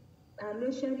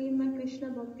हाम्रो शरीरमा कृष्ण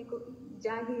भक्तिको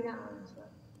जागेर आउँछ.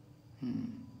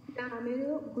 र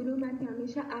हामीहरू गुरुमाथि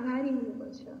हमेशा आभारी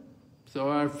हुनुपर्छ. So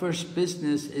our first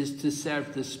business is to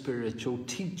serve the spiritual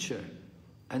teacher.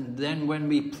 And then when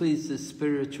we please the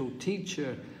spiritual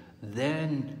teacher,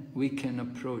 then we can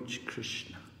approach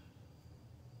Krishna.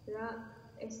 र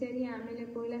यसरी हामीले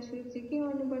पहिला सुरु चाहिँ के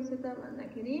गर्नुपर्छ त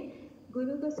भन्दाखेरि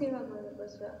गुरुको सेवा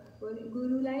गर्नुपर्छ,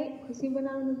 गुरुलाई खुसी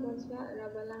बनाउनुपर्छ र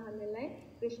बल्ल हामीलाई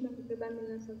कृष्णको कृपा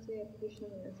मिल्न सक्छ या कृष्ण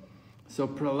मिल्न सक्छ. So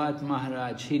Prahlad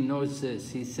Maharaj, he knows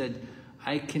this. He said,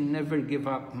 I can never give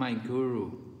up my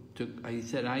guru. He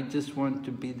said, I just want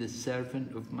to be the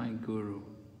servant of my guru.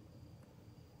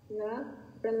 र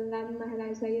प्रहलाद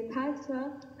महाराजलाई यो थाहा छ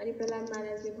अनि प्रहलाद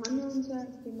महाराजले भन्नुहुन्छ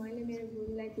कि मैले मेरो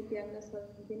गुरुलाई चाहिँ त्याग्न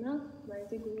सक्दिनँ, मैले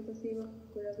चाहिँ गुरुको सेवक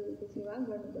र गुरुको सेवा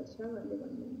गर्नुपर्छ भन्ने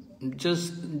भन्नुहुन्छ.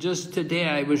 Just today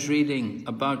I was reading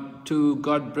about two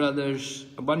god brothers,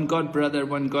 one god brother,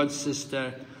 one god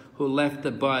sister who left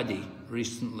the body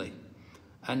recently.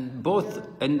 And both,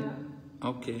 and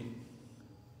okay.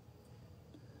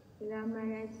 र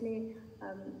महाराजले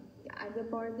आज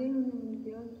पढ्दै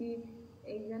हुनुहुन्थ्यो कि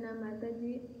एकजना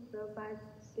माताजी प्रपात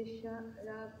शिष्य र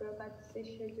प्रपात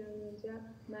शिष्य जो हुनुहुन्छ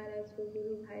महाराजको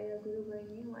गुरु भाइ र गुरु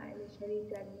बहिनी उहाँले शरीर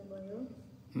त्याग्नुभयो.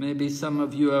 Maybe some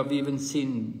of you have even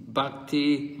seen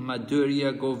Bhakti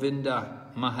Madhurya Govinda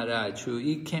Maharaj, who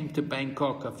he came to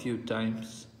Bangkok a few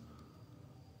times.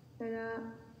 तर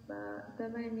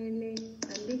तपाईहरुले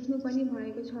देख्नु पनि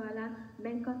भएको छ होला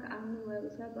ब्याङ्कक आउनु भएको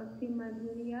छ भक्ति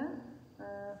माधुर्य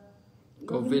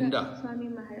Govinda Swami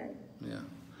Maharaj. Yeah.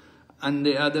 And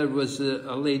the other was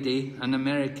a lady, an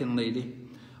American lady.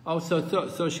 Also,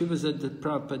 so she was a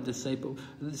Prabhupada disciple.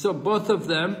 So both of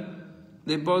them,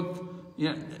 they both,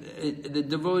 yeah,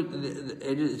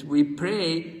 we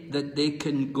pray that they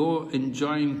can go and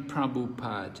join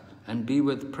Prabhupada and be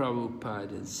with Prabhupada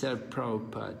and serve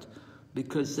Prabhupada,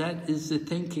 because that is the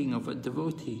thinking of a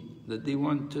devotee, that they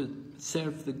want to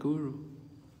serve the Guru.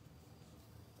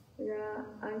 र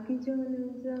अर्की जो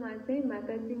हुनुहुन्छ उहाँ चाहिँ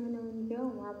माताजी हुनुहुन्थ्यो,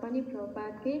 उहाँ पनि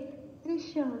प्रभुपादकै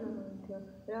शिष्य हुनुहुन्थ्यो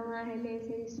र उहाँहरूले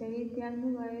यसरी शरीर त्याग्नु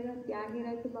भयो र त्यागेर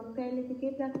चाहिँ भक्तहरूले चाहिँ के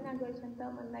प्रार्थना गर्छन् त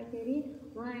भन्दाखेरि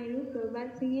उहाँहरू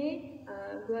प्रभुपादसँगै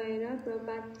गएर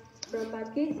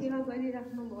प्रभुपादकै सेवा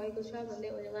गरिराख्नु भएको छ भन्दै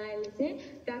उहाँहरूले चाहिँ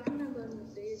प्रार्थना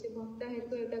गर्नुहुन्छ. यो चाहिँ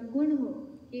भक्तहरूको एउटा गुण हो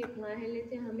कि उहाँहरूले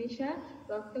चाहिँ हमेशा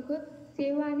भक्तको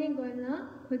सेवा नै गर्न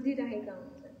खोजिरहेका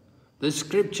हुन्छन्. The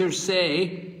scriptures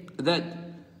say that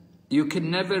you can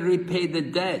never repay the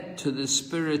debt to the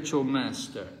spiritual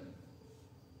master.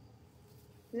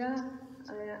 र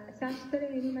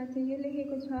शास्त्रहरुमा चाहिँ यो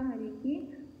लेखेको छ हरे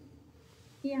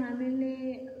कि हामीले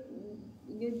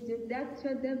यो जो डेट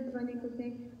छ डेट भनेको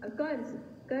चाहिँ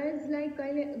कर्जलाई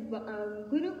कहिले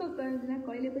गुरुको कर्जलाई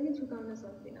कहिले पनि चुकाउन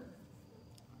सक्दैन.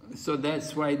 So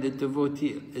that's why the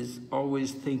devotee is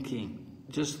always thinking,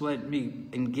 just let me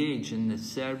engage in the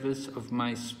service of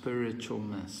my spiritual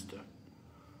master.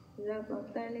 र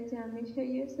भक्तहरूले चाहिँ हमेशा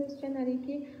यो सोच्छन् अरे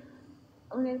कि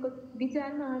उनीहरूको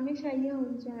विचारमा हमेशा यो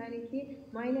हुन्छ अरे कि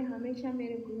मैले हमेशा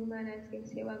मेरो गुरु महाराजको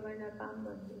सेवा गर्न पाऊँ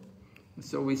भन्ने.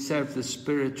 So we serve the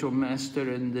spiritual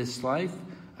master in this life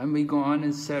and we go on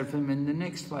and serve him in the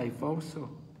next life also.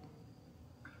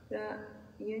 र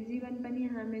यो जीवन पनि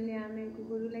हामीले हाम्रो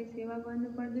गुरुलाई सेवा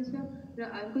गर्नुपर्दछ र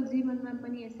अर्को जीवनमा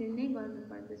पनि यसरी नै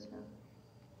गर्नुपर्दछ.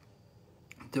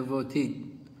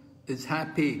 Devotee is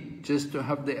happy just to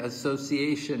have the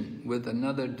association with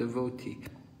another devotee.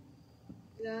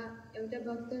 र एउटा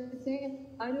भक्त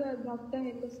चाहिँ अरु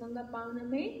भक्तहरूको सँग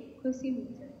पाउनमै खुसी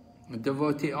हुन्छ. A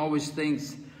devotee always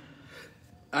thinks,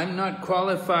 I'm not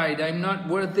qualified, I'm not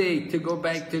worthy to go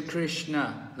back to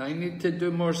Krishna. I need to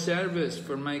do more service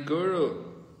for my guru.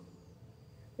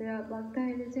 र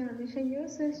भक्तहरूले चाहिँ हमेशा यो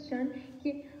सोच्छन्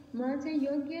कि म चाहिँ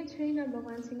योग्य छैन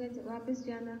भगवानसँग वापस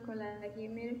जानको लागि,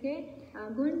 मेरो के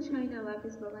गुण छैन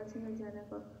वापस भगवानसँग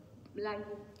जानको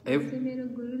लागि, चाहिँ मेरो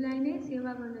गुरुलाई नै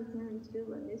सेवा गर्न चाहन्छु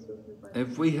भन्ने सोच्नुपर्छ.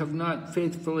 If we have not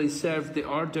faithfully served the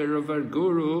order of our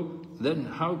guru, then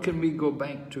how can we go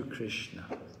back to Krishna?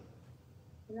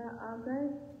 र अगर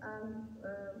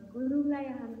गुरुलाई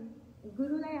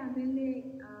हामीले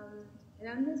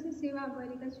राम्रोसँग सेवा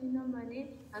गरेका छैनौँ भने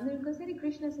हामी कसरी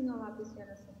कृष्णसँग वापस जान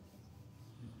सक्छौँ?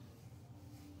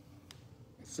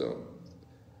 So,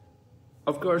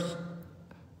 of course,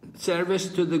 service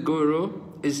to the guru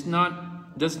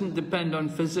doesn't depend on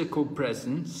physical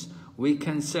presence. We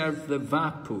can serve the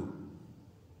vapu.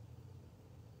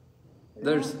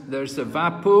 There's the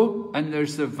vapu and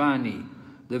there's the vani.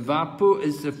 The vapu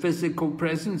is the physical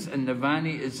presence and the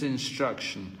vani is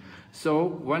instruction. So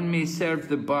one may serve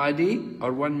the body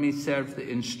or one may serve the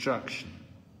instruction.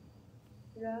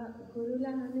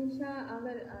 गुरुलाई हमेशा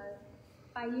अगर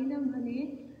पाइएन भने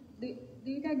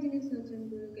दुईटा जिनिस हुन्छन्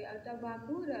गुरुकै, एउटा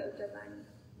बापु र एउटा वाणी.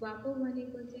 बापु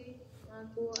भनेको चाहिँ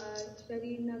उहाँको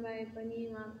शरीर नभए पनि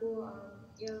उहाँको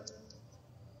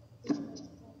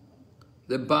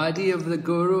The body of the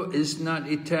guru is not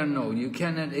eternal. You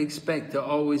cannot expect to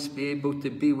always be able to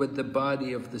be with the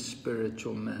body of the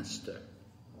spiritual master.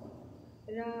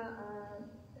 र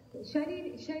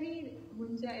शरीर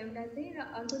हुन्छ एउटा चाहिँ र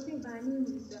अर्को चाहिँ वाणी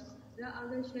हुन्छ र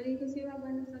अगर शरीरको सेवा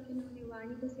गर्न सकेन भने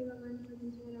वाणीको सेवा गर्न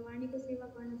सकिन्छ र वाणीको सेवा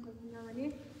गर्न सकेन भने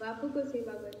बापुको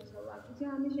सेवा गरिन्छ बापु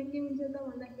चाहिँ हमेशा के हुन्छ त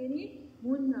भन्दाखेरि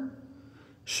मुन्न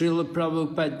Srila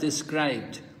Prabhupada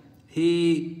described he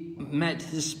met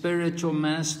his spiritual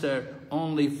master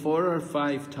only 4 or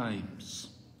 5 times.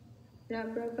 र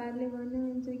प्रभुपादले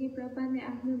भन्नुहुन्छ कि प्रभुपादले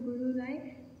आफ्नो गुरुलाई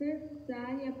सिर्फ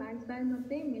 4 या 5 बार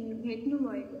मात्रै भेट्नु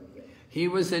भएको थियो. He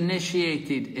was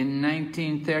initiated in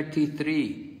 1933.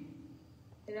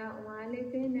 र उहाँले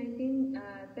चाहिँ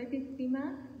 1933 मा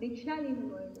दीक्षा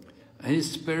लिनुभयो.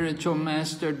 His spiritual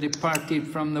master departed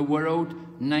from the world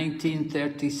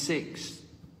 1936.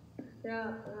 र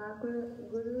उहाँको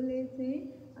गुरुले चाहिँ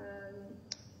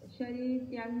शरीर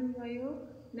त्याग्नुभयो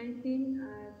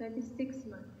 1936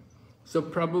 मा. So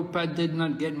Prabhupada did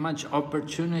not get much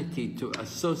opportunity to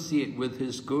associate with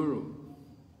his guru.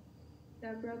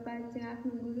 र प्रभुपाद चाहिँ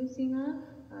आफ्नो गुरुसँग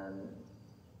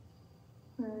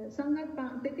संगत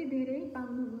त्यति धेरै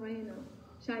पाउनु भएन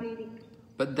शारीरिक.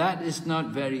 But that is not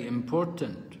very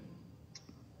important.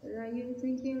 र यो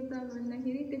चाहिँ के हो त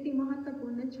भन्दाखेरि त्यति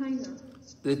महत्त्वपूर्ण छैन.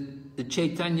 The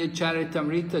Chaitanya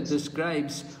Charitamrita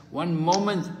describes 1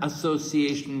 moment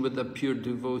association with a pure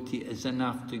devotee is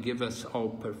enough to give us all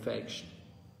perfection.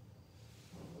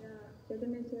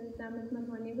 चैतन्य चरितामृतमा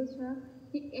भनेको छ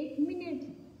कि 1 मिनेट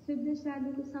शुद्ध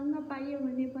साधुको सँग पाइयो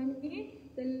भने पनि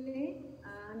त्यसले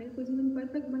हामीको जीवन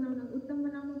परफेक्ट बनाउन उत्तम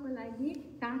बनाउनको लागि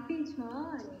काफी छ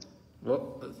अनि.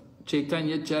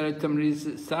 Chaitanya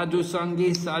Charitamrita sadhu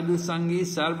sangi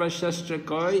sarva shastra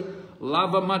koi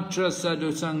lavamatra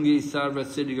sadhu sangi sarva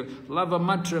siddhi koi.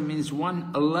 Lavamatra means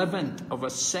 1/11 of a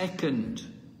second.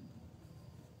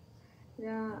 र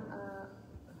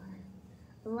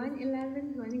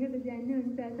 1/11 भनेको त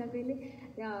जान्नुहुन्छ तपाईले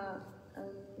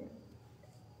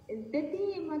त्यति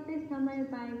मात्रै समय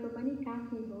पाएको पनि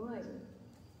काफी हो हैन.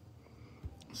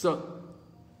 So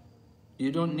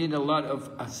you don't need a lot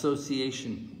of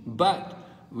association, but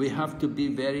we have to be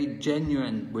very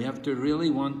genuine. We have to really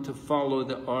want to follow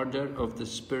the order of the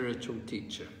spiritual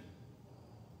teacher.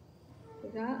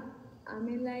 र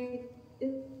हामीलाई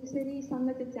त्यसरी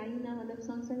संगत चाहिन मतलब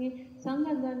सँगसँगै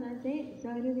संगत गर्न चाहिँ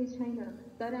जरुरी छैन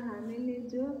तर हामीले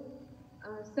जो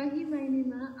सही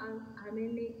मायनेमा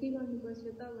हामीले के गर्नुपर्छ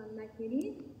त भन्दाखेरि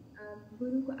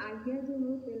गुरुको आज्ञा जो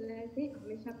हो त्यसलाई चाहिँ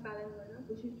हमेशा पालन गर्न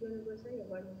कोसिस गर्नुपर्छ या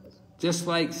गर्नुपर्छ. Just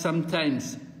like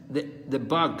sometimes the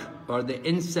bug or the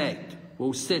insect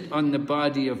will sit on the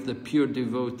body of the pure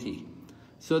devotee.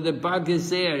 So the bug is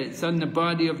there, it's on the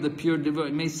body of the pure devotee.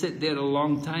 It may sit there a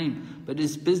long time, but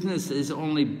his business is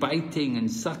only biting and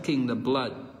sucking the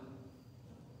blood.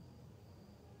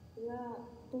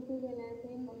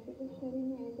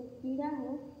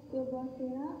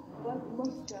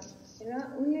 र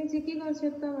उनले चाहिँ के गर्छ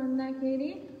त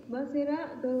भन्दाखेरि बसेर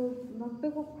त्यो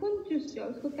भक्तको खुन चुस्छ.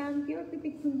 उसको काम के हो त्यति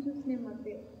खुन चुस्ने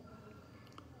मात्रै हो.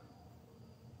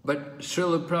 But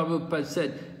Srila Prabhupada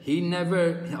said he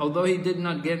never, although he did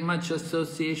not get much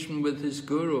association with his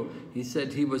guru, he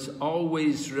said he was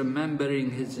always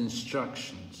remembering his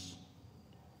instructions.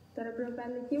 तर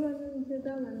प्रभुपादले के भन्नुहुन्छ त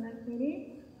भन्दाखेरि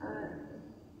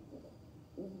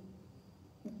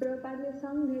प्रभुपादले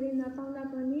सँग धेरै नपाउँदा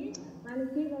पनि उहाँले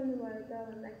के गर्नुभयो त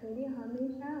भन्दाखेरि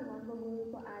हमेशा उहाँको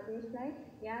गुरुको आदेशलाई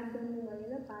याद गर्नुभयो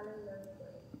र पालन गर्नुभयो.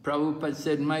 Prabhupada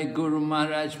said, my Guru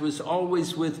Maharaj was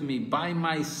always with me, by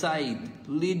my side,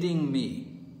 leading me.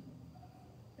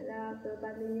 र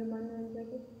प्रभुपादले यो भन्नुहुन्छ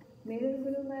कि मेरो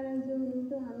गुरु महाराज जो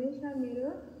हुनुहुन्थ्यो हमेशा मेरो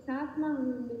साथमा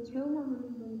हुनुहुन्थ्यो, छेउमा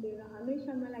हुनुहुन्थ्यो र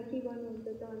हमेशा मलाई के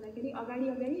गर्नुहुन्थ्यो त भन्दाखेरि अगाडि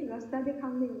अगाडि रास्ता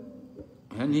देखाउँदै हुनुहुन्थ्यो.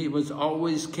 And he was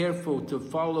always careful to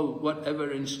follow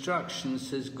whatever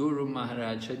instructions his Guru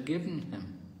Maharaj had given him.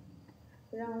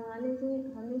 र उहाँले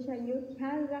चाहिँ हमेशा यो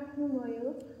ख्याल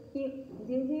राख्नुभयो कि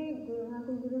जे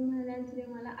उहाँको गुरु महाराजले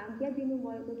उहाँलाई आज्ञा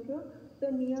दिनुभएको थियो त्यो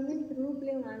नियमित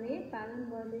रूपले उहाँले पालन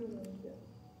गर्दै हुनुहुन्थ्यो.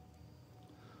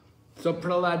 So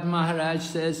Prahlad Maharaj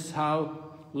says how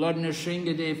Lord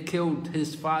Nrsingadev killed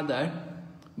his father,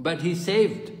 but he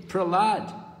saved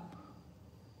Prahlad.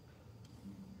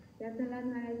 Prahlad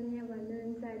महाराजले यहाँ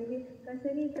भन्नुहुन्छ कि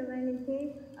कसरी तपाईले चाहिँ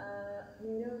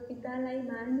मेरो पितालाई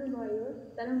मार्नुभयो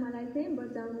तर मलाई चाहिँ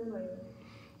बचाउनु भयो.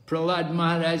 Prahlad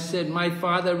Maharaj said, my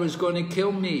father was going to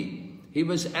kill me. He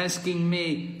was asking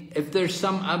me if there's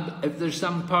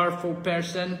some powerful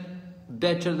person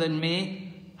better than me,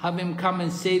 have him come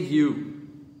and save you.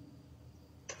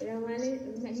 र उहाँले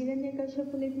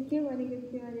हिरण्यकश्यपले चाहिँ के भनेको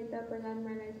थियो अरे त प्रहलाद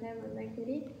महाराजलाई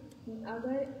भन्दाखेरि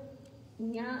अगर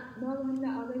यहाँ मभन्दा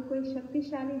अगर कोही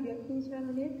शक्तिशाली व्यक्ति छ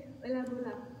भने उसलाई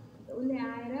बोला, उसले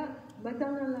आएर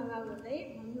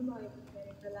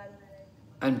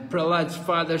And Prahlad's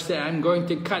father said, I'm going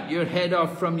to cut your head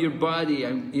off from your body.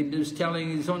 He was telling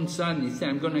his own son, he said,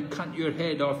 I'm going to cut your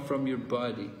head off from your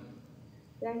body.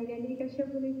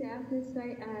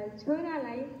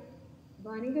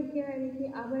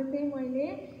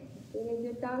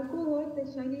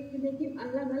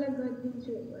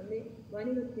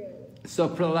 So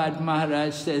Prahlad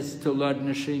Maharaj says to Lord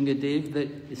Nrsingadev that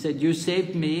he said, you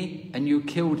saved me and you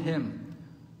killed him.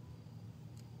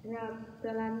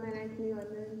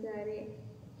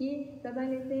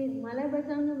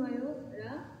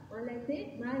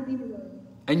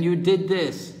 And you did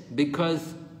this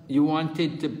because you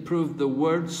wanted to prove the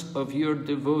words of your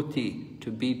devotee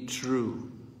to be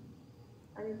true.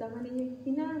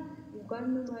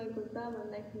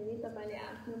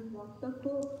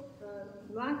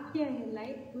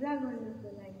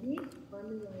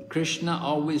 Krishna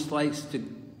always likes to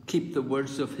keep the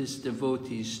words of his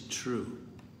devotees true.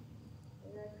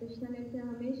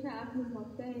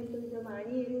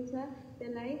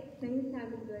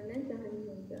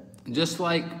 Just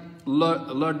like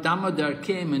Lord Damodar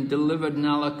came and delivered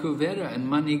Nalakuvera and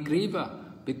Manigriva,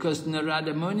 because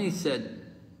Narada Muni said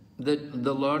that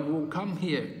the Lord will come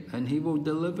here and he will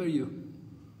deliver you.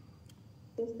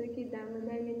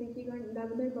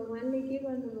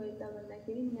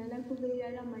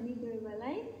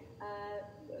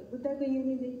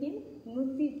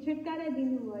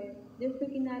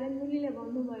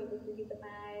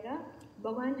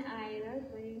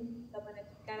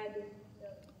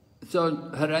 So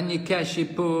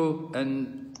Hiranyakashipu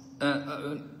and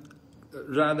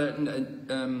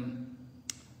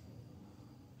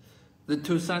the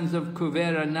two sons of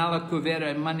Kuvera, Nalakuvera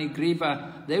and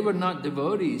Manigriva, they were not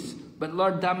devotees. But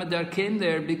Lord Damodar came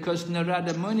there because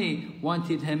Narada Muni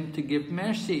wanted him to give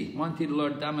mercy, wanted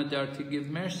Lord Damodar to give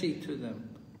mercy to them.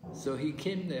 So he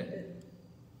came there.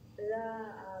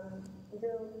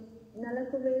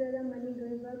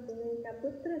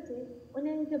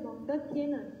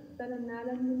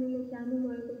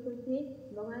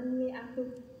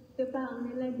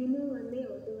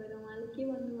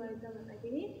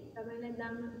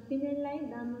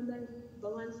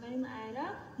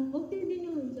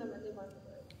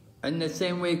 In the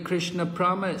same way, Krishna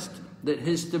promised that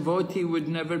his devotee would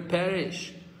never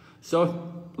perish.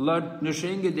 So Lord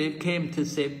Nrsingadev came to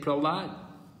save Prahlad.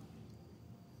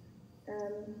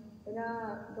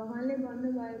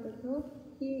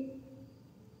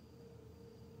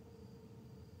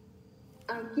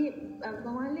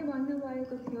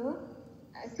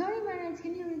 Sorry Maharaj,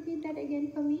 can you repeat that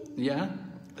again for me? Yeah,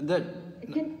 that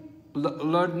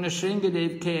Lord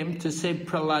Nrsingadev came to save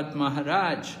Prahlad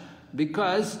Maharaj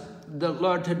because the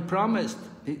Lord had promised.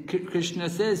 Krishna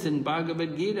says in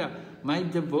Bhagavad Gita, my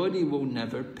devotee will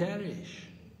never perish.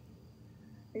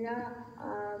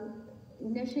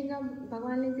 Nrsinga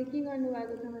Bhagwan le ke garnu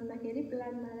bhayeko छ भन्दाखेरि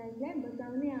प्रहलाद महाराजलाई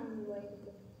बचाउनै आउनु भएको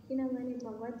थियो किनभने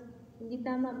भगवत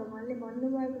गीतामा भगवानले भन्नु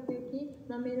भएको थियो कि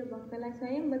म मेरो भक्तलाई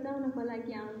स्वयं बचाउनको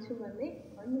लागि आउँछु भन्दै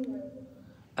भन्नु भएको.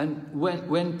 And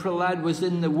when Prahlad was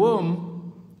in the womb,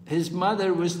 his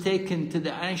mother was taken to the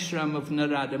ashram of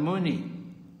Narada Muni.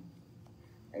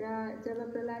 र जब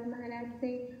प्रहलाद महाराज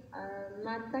चाहिँ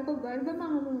माताको गर्भमा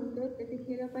हुनुहुन्थ्यो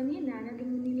त्यतिखेर पनि नारद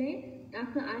मुनिले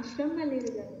आफ्नो आश्रममा लिएर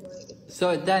जानुभयो. So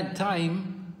at that time,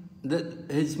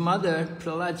 his mother,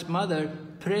 Prahlad's mother,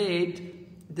 prayed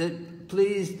that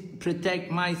please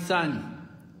protect my son,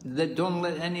 that don't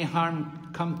let any harm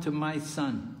come to my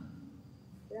son.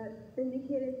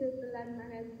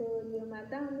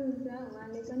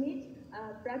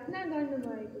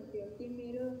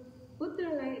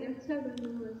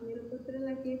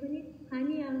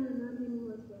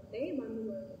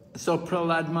 So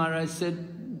Prahlad Maharaj said,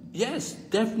 yes,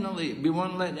 definitely, we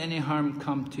won't let any harm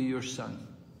come to your son.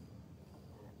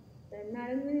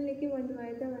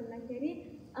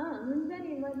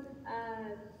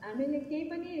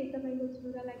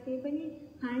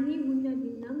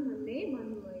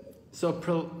 So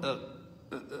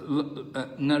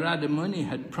Narada Muni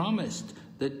had promised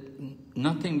that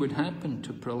nothing would happen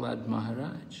to Prahlad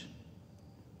Maharaj.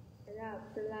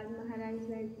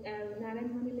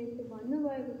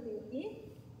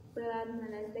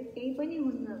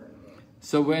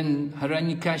 So when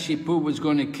Hiranyakashipu was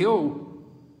going to kill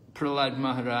Prahlad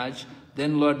Maharaj,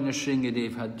 then Lord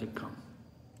Nrsingadev had to come.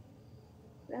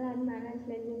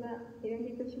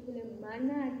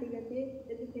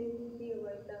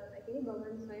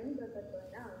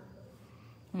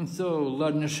 And so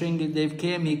Lord Nrsingadev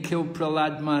came, he killed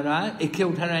Prahlad Maharaj, he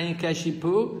killed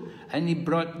Hiranyakashipu, and he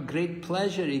brought great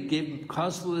pleasure, he gave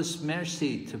causeless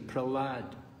mercy to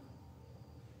Prahlad.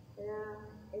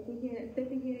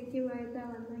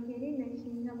 भन्दाखेरि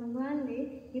नरसिंह भगवानले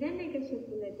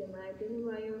हिरण्यकश्यपलाई चाहिँ मारिदिनु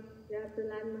भयो र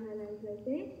प्रहलाद महाराजलाई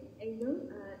चाहिँ एकदम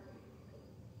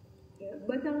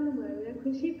बचाउनु भयो र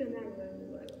खुशी प्रदान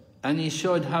गर्नुभयो. And he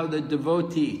showed how the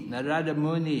devotee, Narada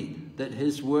Muni, that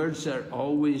his words are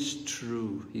always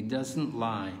true. He doesn't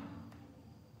lie.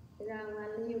 र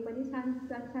उहाँले यो पनि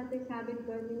साथसाथै साबित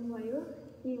गरिदिनु भयो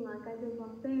कि उहाँका जो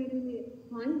भक्तहरूले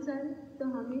भन्छन् त्यो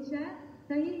हमेशा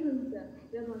सही हुन्छ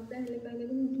र भक्तहरूले कहिले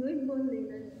पनि झुट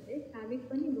बोल्दैनन् भन्ने साबित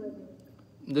पनि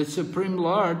गरिदिनु. The Supreme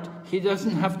Lord, he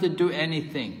doesn't have to do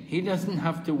anything. He doesn't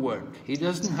have to work. He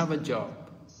doesn't have a job.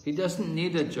 He doesn't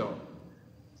need a job.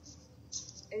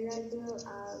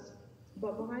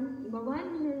 भगवान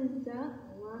हुनुहुन्छ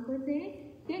उहाँको चाहिँ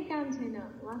के काम छैन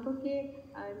उहाँको के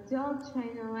जब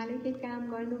छैन उहाँले के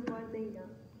काम गर्नु पर्दैन.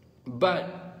 But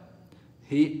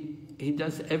he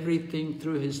does everything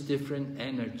through his different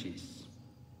energies.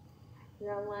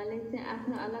 र उहाँले चाहिँ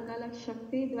आफ्नो अलग-अलग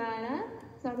शक्तिद्वारा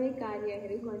सबै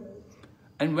कार्यहरू गर्नुहुन्छ.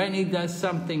 And when he does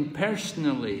something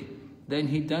personally, then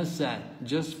he does that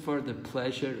just for the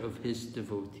pleasure of his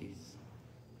devotees.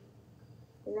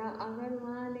 र अगर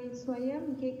उहाँले स्वयं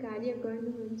के कार्य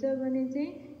गर्नुहुन्छ भने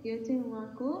चाहिँ यो चाहिँ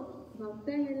उहाँको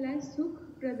भक्तहरूलाई सुख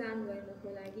प्रदान गर्नको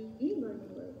लागि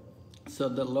गर्नुभयो. So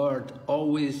the Lord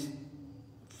always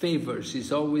favors,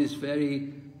 he's always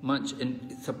very much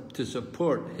to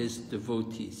support his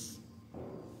devotees.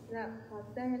 र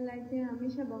भक्तहरूलाई चाहिँ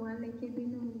हमेशा भगवानले के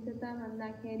दिनुहुन्छ त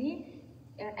भन्दाखेरि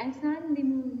एहसान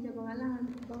दिनुहुन्छ.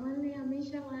 भगवानले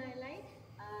हमेशा उहाँलाई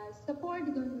सपोर्ट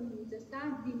गर्नुहुन्छ,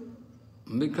 साथ दिनुहुन्छ.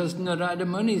 Because Narada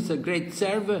Muni is a great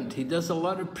servant, he does a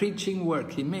lot of preaching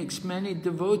work, he makes many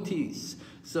devotees,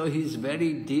 so he's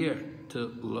very dear to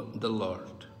the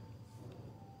Lord.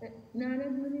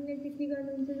 Narad मुनिले चाहिँ के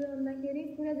गर्नुहुन्छ भन्दाखेरि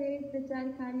पुरा धेरै प्रचार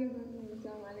कार्य गर्नुहुन्छ.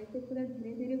 उहाँले चाहिँ पुरा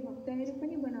धेरै भक्तहरू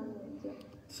पनि बनाउनुहुन्छ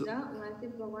र उहाँ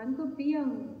चाहिँ भगवानको प्रिय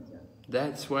हुनुहुन्छ.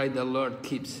 That's why the Lord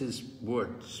keeps his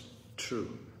words true.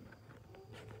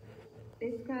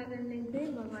 त्यस कारणले चाहिँ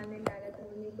भगवानले नारद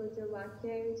मुनिको जो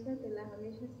वाक्यहरू छ त्यसलाई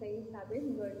हमेशा सही साबित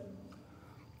गर्नुहुन्छ.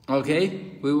 Okay,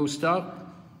 we will stop.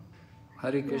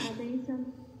 Hare Krishna.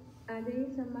 आजै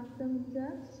समाप्त हुन्छ.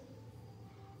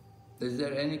 Is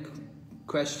there any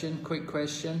question, quick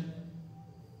question?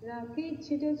 र के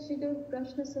छिटो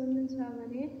प्रश्न सोध्नु छ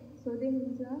भने सोधे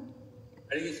हुन्छ.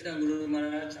 Hare Krishna, Guru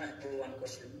Maharaj, I have one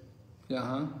question.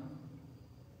 Yeah.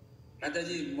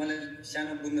 माताजी मलाई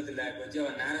सानो बुझ्न त लागेको चाहिँ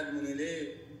अब नारद मुनिले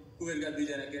कुबेरका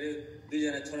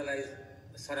दुईजना छोरालाई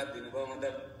शराब दिनुभयो.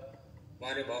 मतलब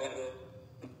उहाँले भगवानको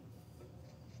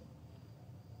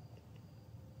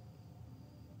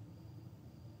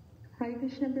हरे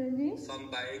कृष्ण प्रभुजी सम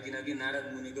पाए किनकि नारद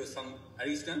मुनिको सम. हरे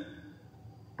कृष्ण.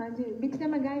 हजुर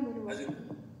बिचमा गाई भन्नु. हजुर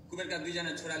कुबेरका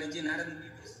दुईजना छोराले चाहिँ नारद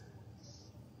मुनिको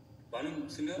भनौँ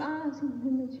सुन्नु.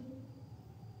 सुन्नुहुन्छ.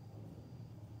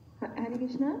 हरे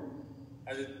कृष्ण.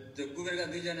 हजुर त्यो कुबेरका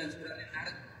दुईजना छोराले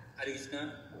नारद. हरे कृष्ण.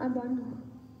 भन्नु.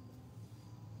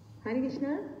 हरे कृष्ण.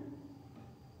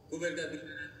 कुबेरका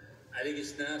दुईजना. हरे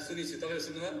कृष्ण. सुनिछु तपाईले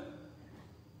सुन्नुभयो.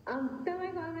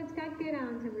 तपाईँको आवाज काटिएर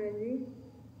आउँछ प्रभुजी.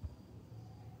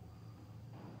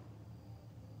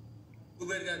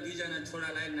 कुबेरका दुईजना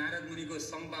छोरालाई नारद मुनिको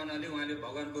सम पाउनाले उहाँले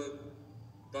भगवानको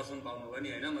दर्शन पाउनुभयो नि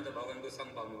होइन, मतलब भगवानको सम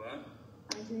पाउनुभयो.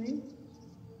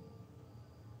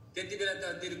 त्यति बेला त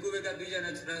त्यो कुबेरका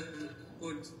दुईजना छोराको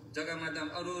जग्गामा त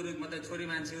अरू मतलब छोरी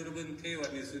मान्छेहरू पनि थिए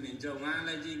भन्ने सुनिन्छ.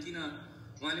 उहाँलाई चाहिँ किन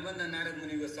उहाँले पनि त नारद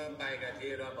मुनिको सम पाएका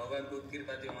थिए र भगवानको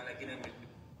कृपा चाहिँ उहाँलाई किन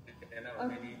मिलेन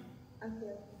भन्ने नि.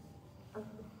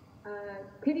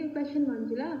 फेरि क्वेसन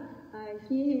भन्छु ल.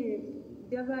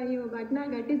 जब यो घटना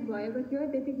घटित भएको थियो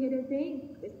त्यतिखेर चाहिँ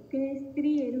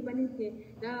स्त्रीहरू पनि थिए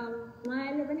र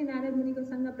उहाँहरूले पनि नारद मुनिको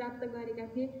सँग प्राप्त गरेका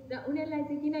थिए र उनीहरूलाई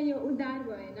चाहिँ किन यो उद्धार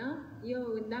भएन, यो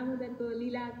दामोदरको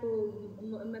लीलाको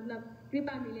मतलब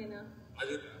कृपा मिलेन.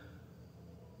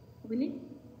 बोली.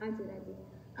 हजुर हजुर.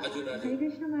 हरे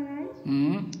कृष्ण महाराज.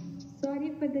 Sorry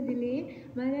for the delay.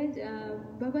 Maharaj,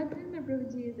 Bhagavatam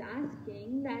Prabhuji is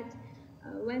asking that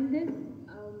when this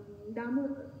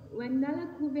when Nala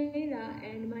Kubera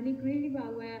and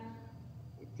Manigriva were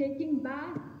taking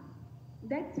bath,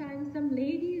 that time some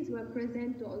ladies were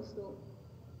present also.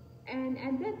 And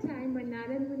at that time when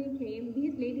Narad Muni came,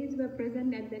 these ladies were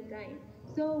present at that time.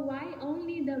 So why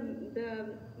only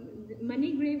the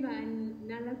Manigriva and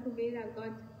Nala Kubera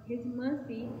got his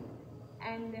mercy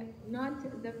and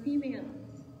not the females?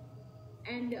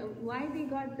 And why they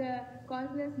got the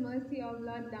causeless mercy of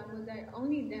Lord Damodar,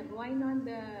 only them? Why not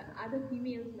the other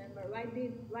females member? Why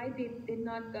they did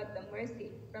not got the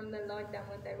mercy from the Lord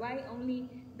Damodar? Why only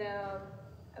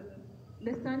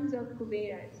the sons of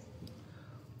Kuberas?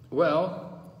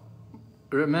 Well,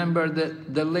 remember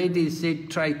that the ladies, they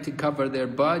tried to cover their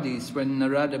bodies. When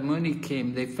Narada Muni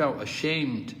came, they felt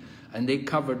ashamed and they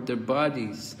covered their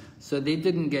bodies. So they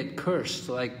didn't get cursed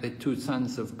like the two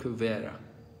sons of Kuvera.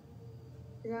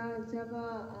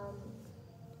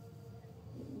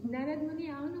 Narad मुनि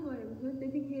आउनुभयो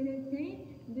त्यतिखेर चाहिँ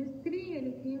जो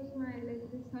स्त्रीहरू थिए उहाँहरूलाई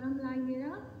चाहिँ शरम लागेर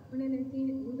उनीहरूले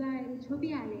चाहिँ उदाएर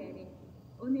छोपिहाले अरे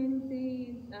उनीहरू चाहिँ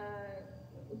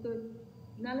त्यो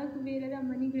नलकुबेर र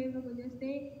मणिग्रेवको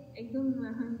जस्तै एकदम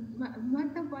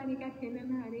मत्त परेका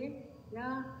थिएनन् अरे र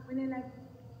उनीहरूलाई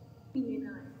पिएन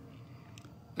अरे.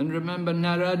 And remember,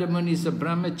 Narada Muni is a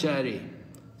brahmachari,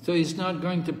 so he's not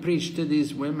going to preach to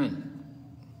these women.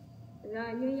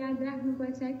 यो याद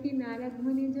राख्नुपर्छ कि नारद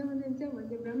मुनि जो हुनुहुन्छ उहाँ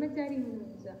चाहिँ ब्रह्मचारी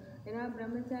हुनुहुन्छ र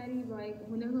ब्रह्मचारी भएको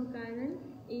हुनको कारण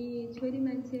यी छोरी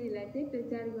मान्छेहरूलाई चाहिँ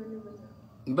प्रचार गर्नुपर्छ.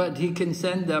 But he can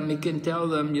send them, he can tell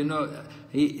them, you know,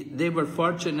 they were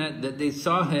fortunate that they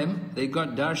saw him, they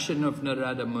got darshan of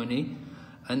Narada Muni,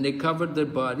 and they covered their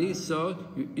bodies, so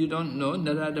you don't know,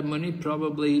 Narada Muni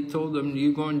probably told them,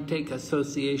 you go and take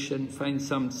association, find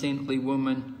some saintly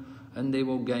woman, and they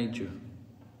will guide you.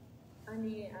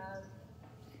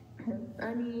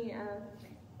 अनि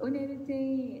उनीहरू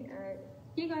चाहिँ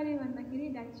के गरे भन्दाखेरि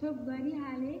ढाकछोप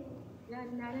गरिहाले र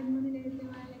नारद मुनिले चाहिँ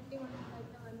उहाँलाई के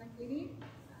भन्नुहुन्छ भन्दाखेरि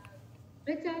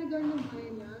प्रचार गर्नु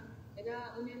भएन र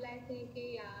उनीहरूलाई चाहिँ के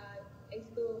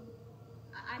यस्तो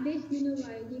आदेश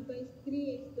दिनुभयो कि कोही स्त्री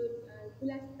यस्तो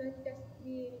कुलास्त्रष्ट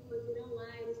स्त्रीहरू खोजेर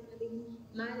उहाँहरूसँगदेखि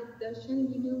मार्गदर्शन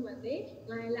दिनु भन्दै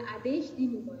उहाँहरूलाई आदेश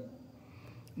दिनुभयो.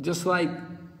 Just like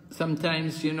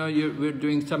sometimes, you know, we're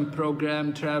doing some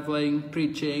program, traveling,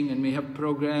 preaching, and we have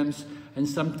programs, and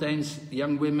sometimes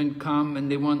young women come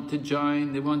and they want to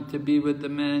join, they want to be with the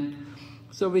men.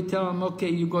 So we tell them, okay,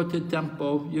 you go to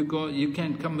temple, you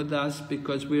can't come with us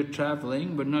because we're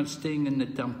traveling, we're not staying in the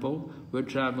temple, we're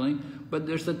traveling, but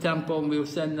there's a temple and we'll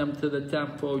send them to the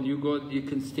temple, you go, you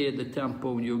can stay at the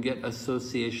temple, you'll get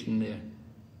association there.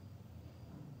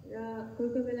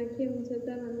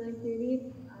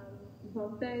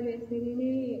 भक्तहरू यसरी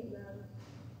नै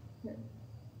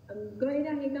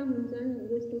गइरहेका हुन्छन्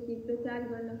जस्तो कि प्रचार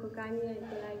गर्नको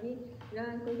कार्यहरूको लागि र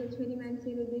कोही छोरी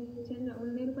मान्छेहरू देखिन्छन् र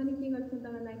उनीहरू पनि के गर्छन् त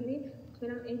भन्दाखेरि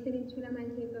यसरी छोरा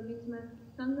मान्छेहरूको बिचमा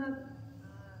सङ्ग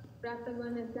प्राप्त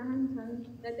गर्न चाहन्छन्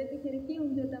र त्यतिखेर के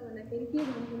हुन्छ त भन्दाखेरि के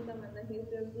भन्छन् त भन्दाखेरि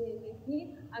प्रभुजीहरूले कि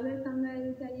अगर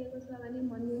सङ्गहरू चाहिएको छ भने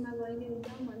मन्दिरमा गइने हुन्छ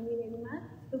मन्दिरहरूमा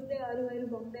थुप्रै अरू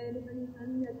भक्तहरू पनि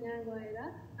छन् र त्यहाँ गएर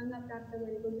सङ्ग प्राप्त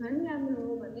गरेको झन् राम्रो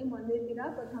हो भन्ने मन्दिरतिर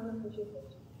पठाउन कोसिस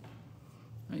गर्छ.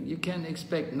 You can't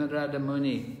expect Narada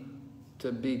Muni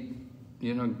to be,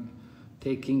 you know,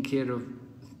 taking care of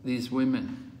these women.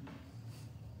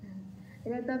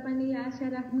 र तपाईले आशा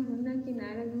राख्नुहुन्न कि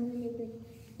नारद मुनिले चाहिँ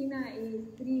किन यी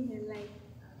स्त्रीहरूलाई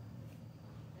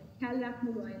ख्याल राख्नु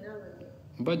भएन भन्ने.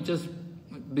 But just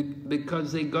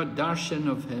because they got darshan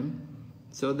of him,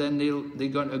 so then they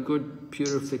got a good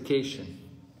purification.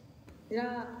 र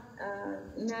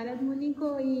नारद मुनिको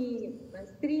यी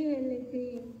स्त्रीहरूले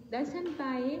चाहिँ दर्शन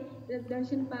पाए र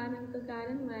दर्शन पाउनको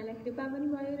कारण उहाँलाई कृपा पनि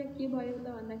भयो र के भयो त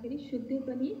भन्दाखेरि शुद्धि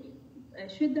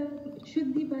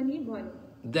पनि भयो.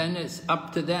 Then it's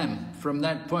up to them. From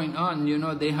that point on, you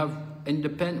know, they have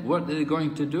independent. What are they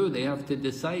going to do? They have to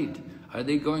decide. Are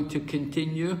they going to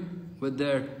continue with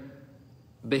their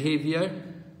behavior,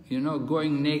 you know,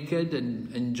 going naked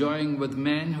and enjoying with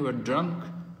men who are drunk?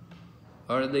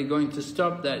 Or are they going to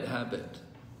stop that habit?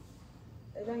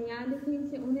 र यहाँदेखि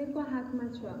चाहिँ उनीहरूको हातमा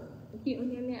छ कि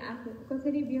उनीहरूले आफू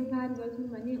कसरी व्यवहार गर्छन्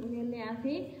भने उनीहरूले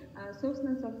आफै सोच्न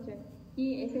सक्छन् कि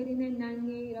यसरी नै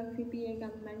नाङ्गे रक्सी पिएका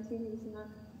मान्छेहरूसँग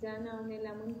जान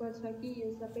उनीहरूलाई मनपर्छ कि यो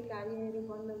सबै कार्यहरू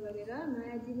बन्द गरेर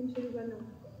नयाँ जीवन सुरु गर्न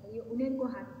यो उनीहरूको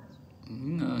हातमा छ.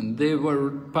 They were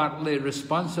partly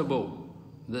responsible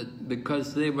that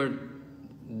because they were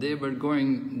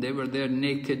there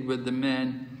naked with the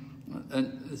men,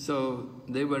 and so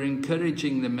they were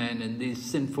encouraging the men in these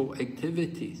sinful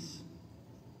activities.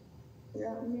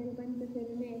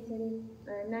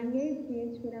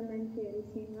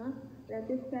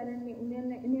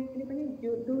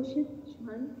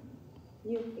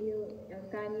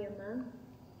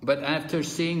 But after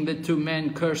seeing the two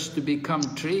men cursed to become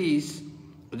trees,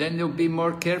 then they'll be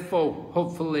more careful,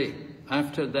 hopefully,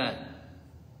 after that.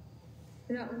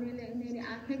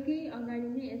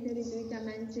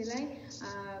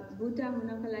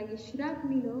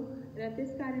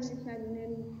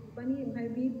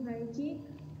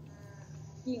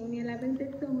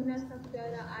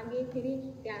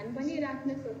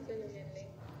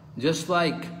 Just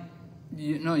like,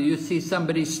 you know, you see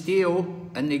somebody steal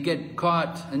and they get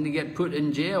caught and they get put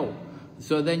in jail.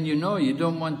 So then you know you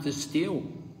don't want to steal.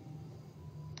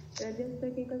 र जस्तो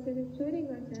कि कसैले चोरी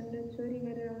गर्छन् र चोरी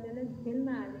गरेर उनीहरूलाई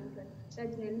जेलमा हालिन्छन् र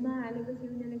जेलमा हालेपछि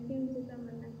उनीहरूलाई के हुन्छ त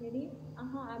भन्दाखेरि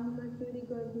अब म चोरी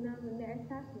गर्दिनँ भन्ने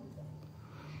एहसास हुन्छ।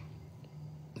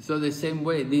 So the same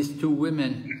way, these two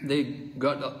women, they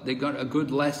got a good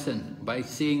lesson by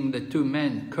seeing the two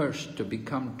men cursed to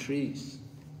become trees.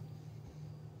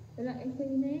 र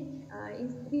यसरी नै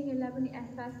स्त्रीहरूलाई पनि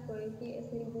एहसास भयो कि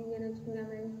यसरी दुईजना छोरा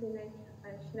मान्छेलाई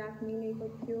श्राप मिलेको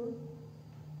थियो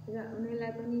र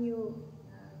उनीहरूलाई पनि यो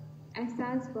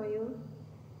एहसास भयो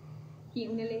कि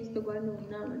उनीहरूले यस्तो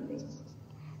गर्नुहुन्न भन्दै।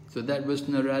 So that was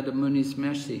Narada Muni's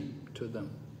mercy to them.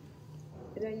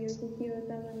 र यो चाहिँ के हो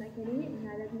त भन्दाखेरि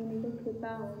नारद मुनिको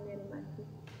कृपा हो उनीहरूमाथि।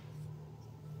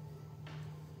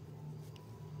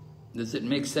 Does it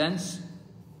make sense?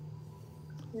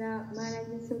 र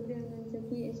महाराजले सोध्दै हुनुहुन्छ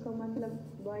कि यसको मतलब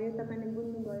भयो, तपाईले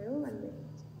बुझ्नुभयो भन्दै।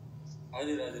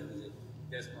 हजुर हजुर बुझेँ।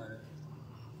 Yes, Maharaj.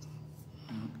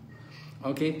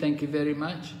 Okay, thank you very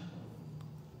much.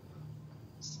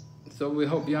 So we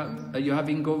hope are you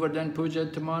having Govardhan Puja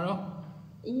tomorrow?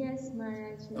 Yes,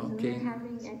 Maharaj. Okay. We're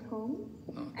having at home.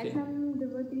 Okay. And some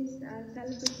devotees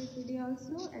celebrated today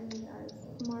also, and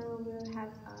tomorrow we'll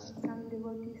have some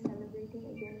devotees celebrating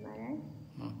again, Maharaj.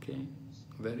 Okay,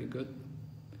 very good.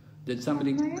 Did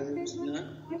somebody... Maharaj, there's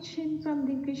one question from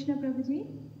the Krishna Prabhuji.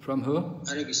 From who?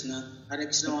 Hare Krishna. Hare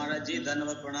Krishna Maharaj ji.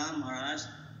 Dhanavad Pranam Maharaj.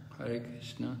 Hare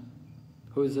Krishna.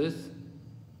 Who is this?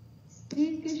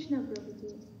 Sri Krishna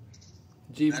Prabhuji.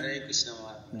 Jeev. Hare Krishna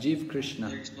Maharaj. Jeev Krishna.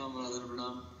 Hare Krishna Maharaj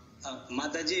Pranam.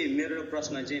 माताजी मेरो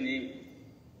प्रश्न चाहिँ नि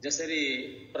जसरी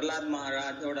प्रहलाद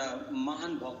महाराज एउटा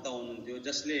महान भक्त हुनुहुन्थ्यो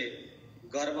जसले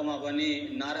गर्भमा पनि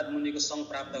नारद मुनिको संग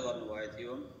प्राप्त गर्नुभएको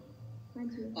थियो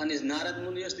अनि नारद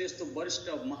मुनि यस्तो वरिष्ठ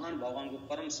महान भगवानको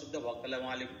परम शुद्ध भक्तलाई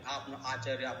उहाँले आफ्नो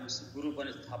आचार्य आफ्नो गुरु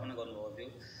पनि स्थापना गर्नुभएको थियो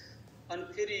अनि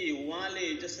फेरि उहाँले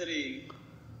जसरी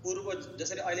पूर्व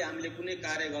जसरी अहिले हामीले कुनै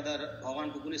कार्य गर्दा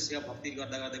भगवानको कुनै सेवा भक्ति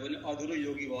गर्दा गर्दै पनि अधुरो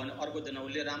योगी भयो भने अर्को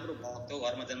जन्मले राम्रो भक्तको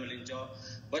घरमा जन्म लिन्छ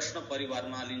वैष्णव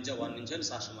परिवारमा लिन्छ भनिन्छ नि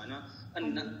शास्त्रमा हैन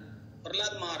अनि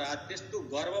प्रहलाद महाराज त्यस्तो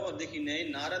गर्भदेखि नै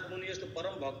नारद मुनि यस्तो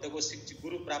परम भक्तको शिक्षक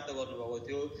गुरु प्राप्त गर्नुभएको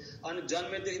थियो अनि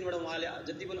जन्मेदेखिबाट उहाँले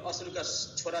जति पनि असुरका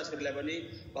छोराछोरीलाई पनि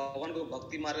भगवानको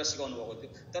भक्ति मार्ग सिकाउनु भएको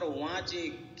थियो तर उहाँ चाहिँ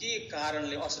के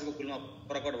कारणले असुरको कुलमा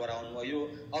प्रकट भएर आउनुभयो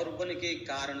अरु पनि केही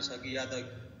कारण छ कि या त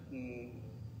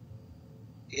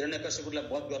हिरण्यकश्यपलाई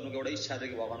वध गर्नुको एउटा इच्छा थियो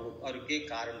कि भगवानको अरु केही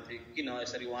कारण थियो किन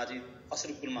यसरी उहाँ चाहिँ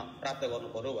असुर कुलमा प्राप्त गर्नु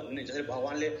पर्यो भन्ने नि जसरी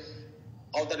भगवानले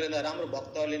अवतार लिँदा राम्रो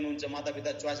भक्त लिनुहुन्छ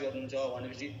मातापिता चोइस गर्नुहुन्छ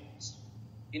भनेपछि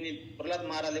यिनी प्रहलाद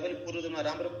महाराजले पनि पूर्वजन्ममा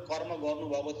राम्रो कर्म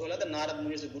गर्नुभएको थियो होला त नारद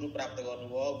मुनिले गुरु प्राप्त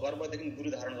गर्नुभयो गर्भदेखि गुरु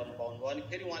धारण गर्न पाउनुभयो अनि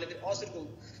फेरि उहाँले फेरि असुरको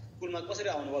कुलमा कसरी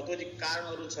आउनुभयो त्यो चाहिँ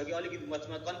कारणहरू छ कि अलिकति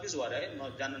ममा कन्फ्युज भएर है म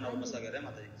जान्न नहुन सकेर है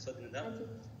माताजी सोध्नु त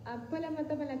पहिला म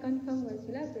तपाईलाई कन्फर्म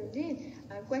गर्छु ल प्रभुजी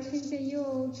क्वेशन चाहिँ यो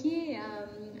कि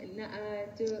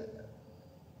त्यो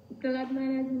प्रहलाद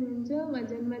महाराज हुनुहुन्छ उहाँ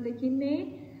जन्मदेखि नै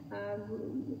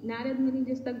नारद मुनि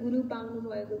जस्ता गुरु पाउनु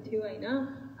भएको थियो हैन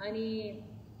अनि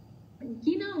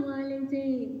किन उहाँले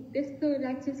चाहिँ त्यस्तो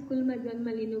राक्षस कुलमा जन्म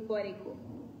लिनु परेको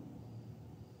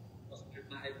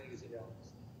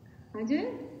हजुर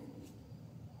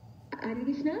हरे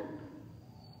कृष्ण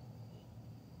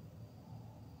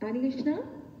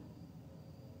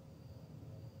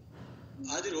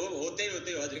हजुर हो त्यही हो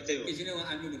हजुर त्यही हो किसिने उहाँ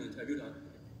आन्नु हुनुहुन्छ हजुर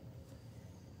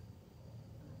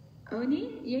हो नि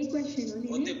यही क्वेशन हो नि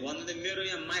हो त्यो भन्दै मेरो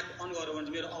यहाँ माइक अन गरेर भने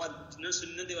मेरो आवाज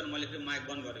सुन्न दिएर मैले फेरि माइक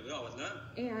बन्द गरेको आवाज ल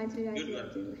ए हजुर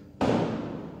हजुर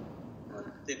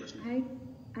त्यही प्रश्न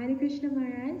हरे कृष्ण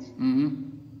महाराज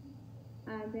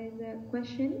there's a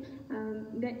question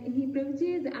that Prabhuji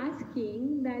is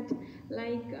asking that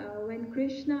when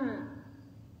Krishna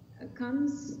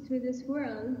comes to this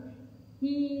world,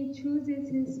 he chooses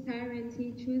his parents,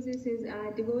 he chooses his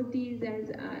devotees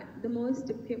as the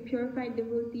most purified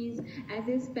devotees as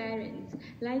his parents.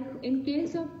 Like in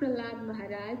case of Prahlad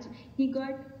Maharaj, he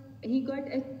got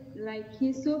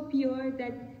he's so pure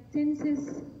that since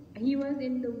he was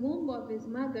in the womb of his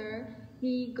mother,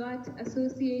 he got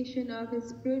association of his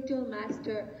spiritual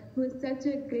master, who is such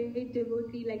a great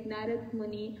devotee like Narad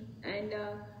Muni. And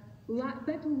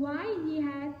but why he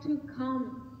had to come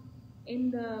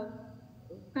in the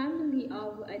family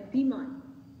of a demon?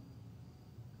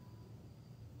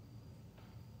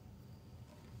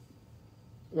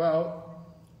 Well,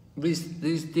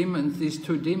 these demons, these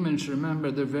two demons,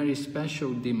 remember, they're very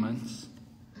special demons.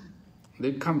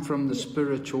 They come from the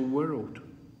spiritual world.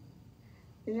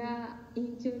 र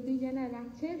यी दुईजना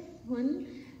राक्षस हुन्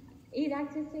यी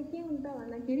राक्षस चाहिँ के हुन्छ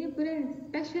भन्दाखेरि पुरै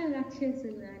स्पेशल राक्षस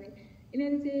हुन् अरे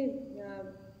यिनीहरू चाहिँ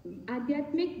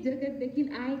आध्यात्मिक जगतदेखि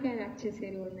आएका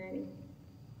राक्षसहरू हुन् अरे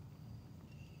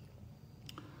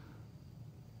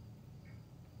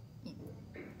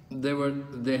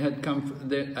They had come,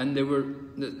 and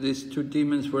these two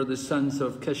demons were the sons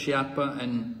of Kashyapa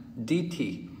and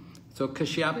Diti. So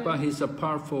Kashyapa, he's a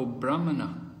powerful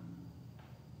Brahmana.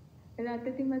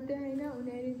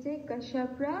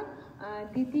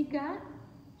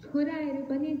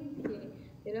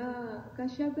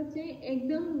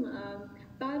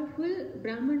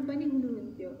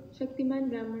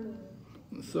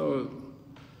 So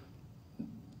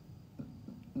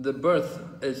the birth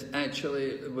is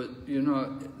actually, you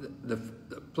know,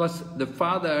 plus the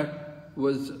father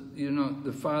was, you know,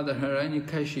 the father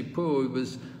Hiranyakashipu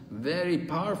was very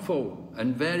powerful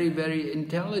and very, very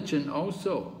intelligent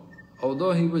also.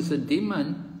 Although he was a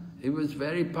demon, he was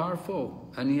very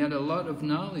powerful and he had a lot of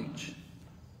knowledge.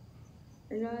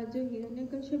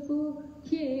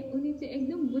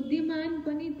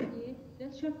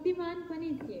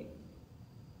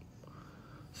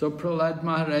 So Prahlad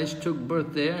Maharaj took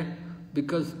birth there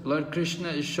because Lord Krishna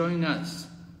is showing us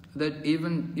that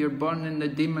even you're born in the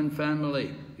demon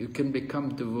family, you can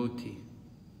become devotee.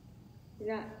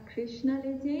 That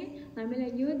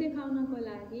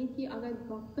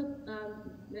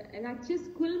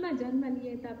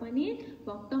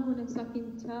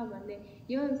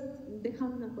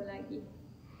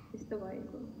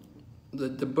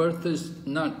the birth is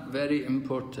not very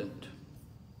important.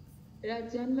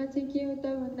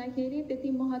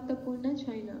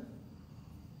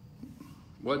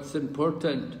 What's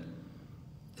important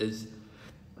is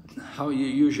how you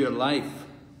use your life.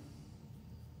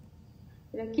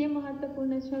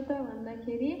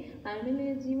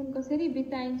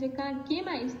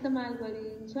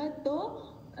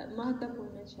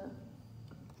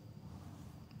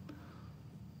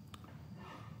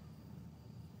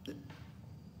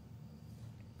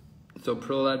 So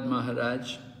Prahlad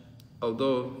Maharaj,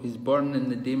 although he's born in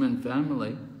the demon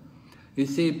family, you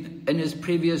see, in his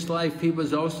previous life he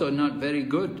was also not very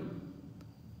good.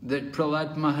 That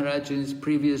Prahlad Maharaj in his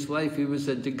previous life, he was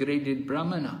a degraded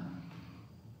Brahmana.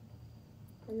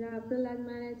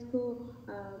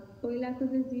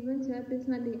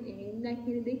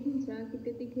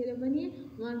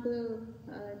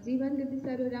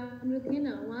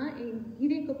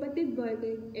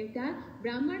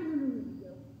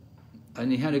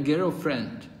 And he had a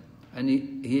girlfriend, and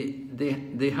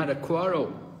they had a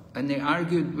quarrel, and they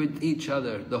argued with each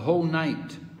other the whole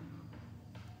night.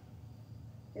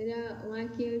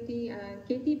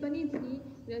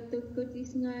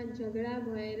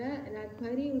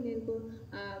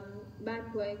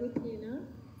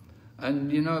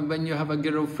 And you know, when you have a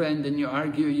girlfriend and you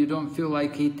argue, you don't feel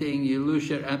like eating, you lose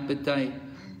your appetite.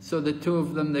 So the two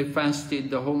of them, they fasted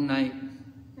the whole night.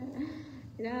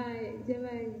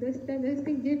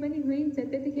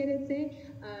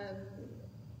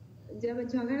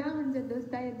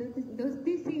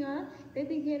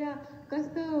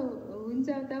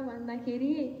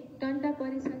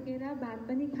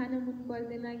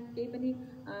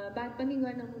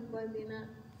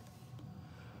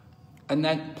 And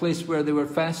that place where they were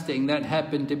fasting, that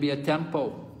happened to be a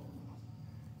temple.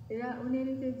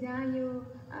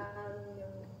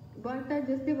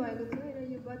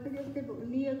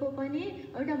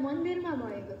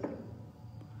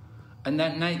 And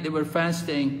that night they were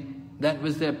fasting, that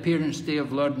was the appearance day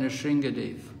of Lord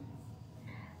Nrsingadev.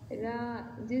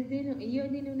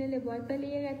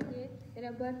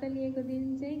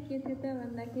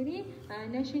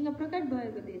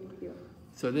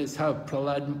 So that's how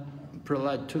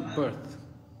Prahlad took birth.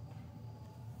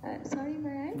 Sorry,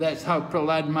 Maharaj? That's how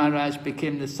Prahlad Maharaj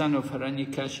became the son of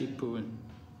Hiranyakashipu.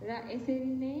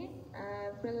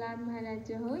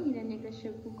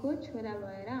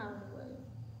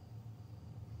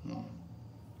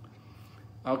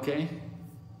 Okay,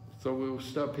 so we'll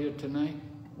stop here tonight.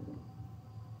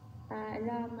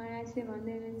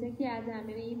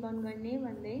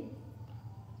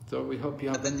 So we hope you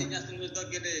have any...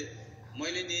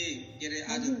 मैले नि के रे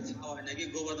आज होइन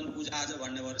कि गोवर्धन पूजा आज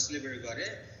भन्ने भएर सेलिब्रेट गरे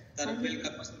तर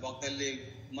बेलुका भक्तले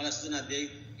मलाई सूचना दिए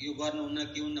यो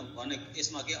गर्नुहुन्न के हुन्न भने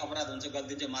यसमा के अपराध हुन्छ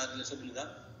गल्ती चाहिँ माताजीले सोध्नु त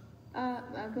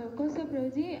कसो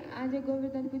प्रभुजी आज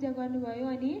गोवर्धन पूजा गर्नुभयो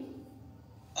अनि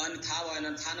थाहा भएन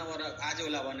थाहा नभएर आज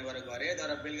होला भन्ने भएर गरे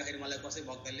तर बेलुकाखेरि मलाई कसै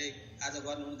भक्तले आज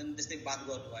गर्नुहुन्न त्यस्तै बात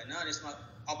गर्नु भएन यसमा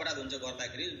अपराध हुन्छ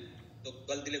गर्दाखेरि त्यो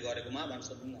गल्तीले गरेकोमा भन्न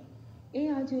सोध्नु न ए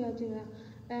हजुर हजुर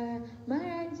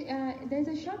Maharaj, there's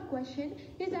a short question.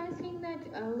 He's asking that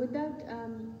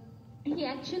he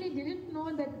actually didn't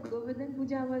know that Govardhan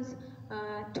Puja was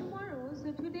tomorrow,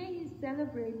 so today he's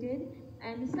celebrated,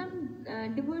 and some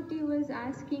devotee was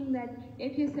asking that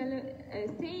if you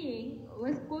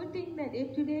was quoting that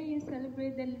if today you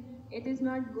celebrate, then it is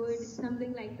not good,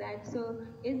 something like that. So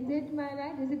is it,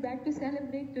 Maharaj, is it bad to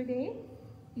celebrate today?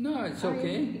 No, it's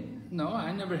okay. No,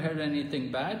 I never heard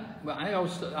anything bad. But I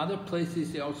also, other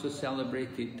places they also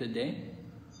celebrate it today.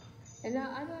 र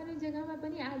अरू जग्गामा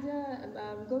पनि आज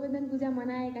गोवर्धन पूजा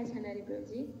मनाएका छन् हरि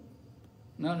प्रभुजी.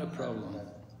 Not a problem.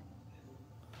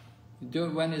 Do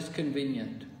it when it's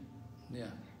convenient.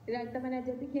 Yeah. र तपाईलाई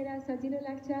जतिखेर सजिलो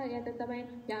लाग्छ या त तपाई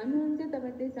भ्याउनुहुन्छ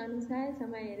तपाई त्यस अनुसार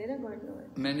समय हेरेर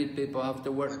गर्नुहोस्. Many people have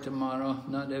to work tomorrow.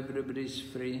 Not everybody's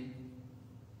free.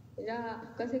 र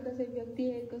कसै कसै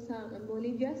व्यक्तिहरुको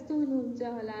भोलि व्यस्त हुनुहुन्छ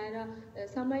होला र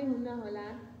समय हुन्न होला.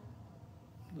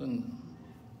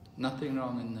 Nothing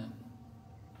wrong in that.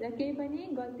 र केही पनि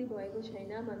गल्ती भएको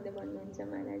छैन भन्दै भन्नुहुन्छ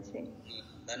महाराजले.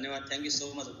 धन्यवाद. Thank you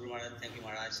so much, Guru Maharaj. Thank you,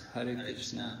 Maharaj. Hare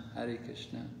Krishna. Hare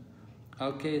Krishna.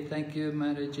 Okay, thank you,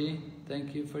 Maharaji.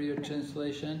 Thank you for your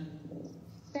translation.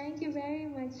 Thank you very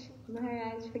much,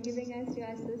 Maharaj, for giving us your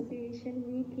association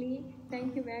weekly.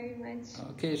 Thank you very much.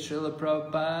 Okay, Srila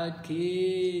Prabhupada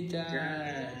ki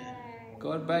jai.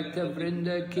 Go back to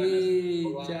Vrinda ki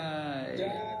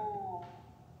jai.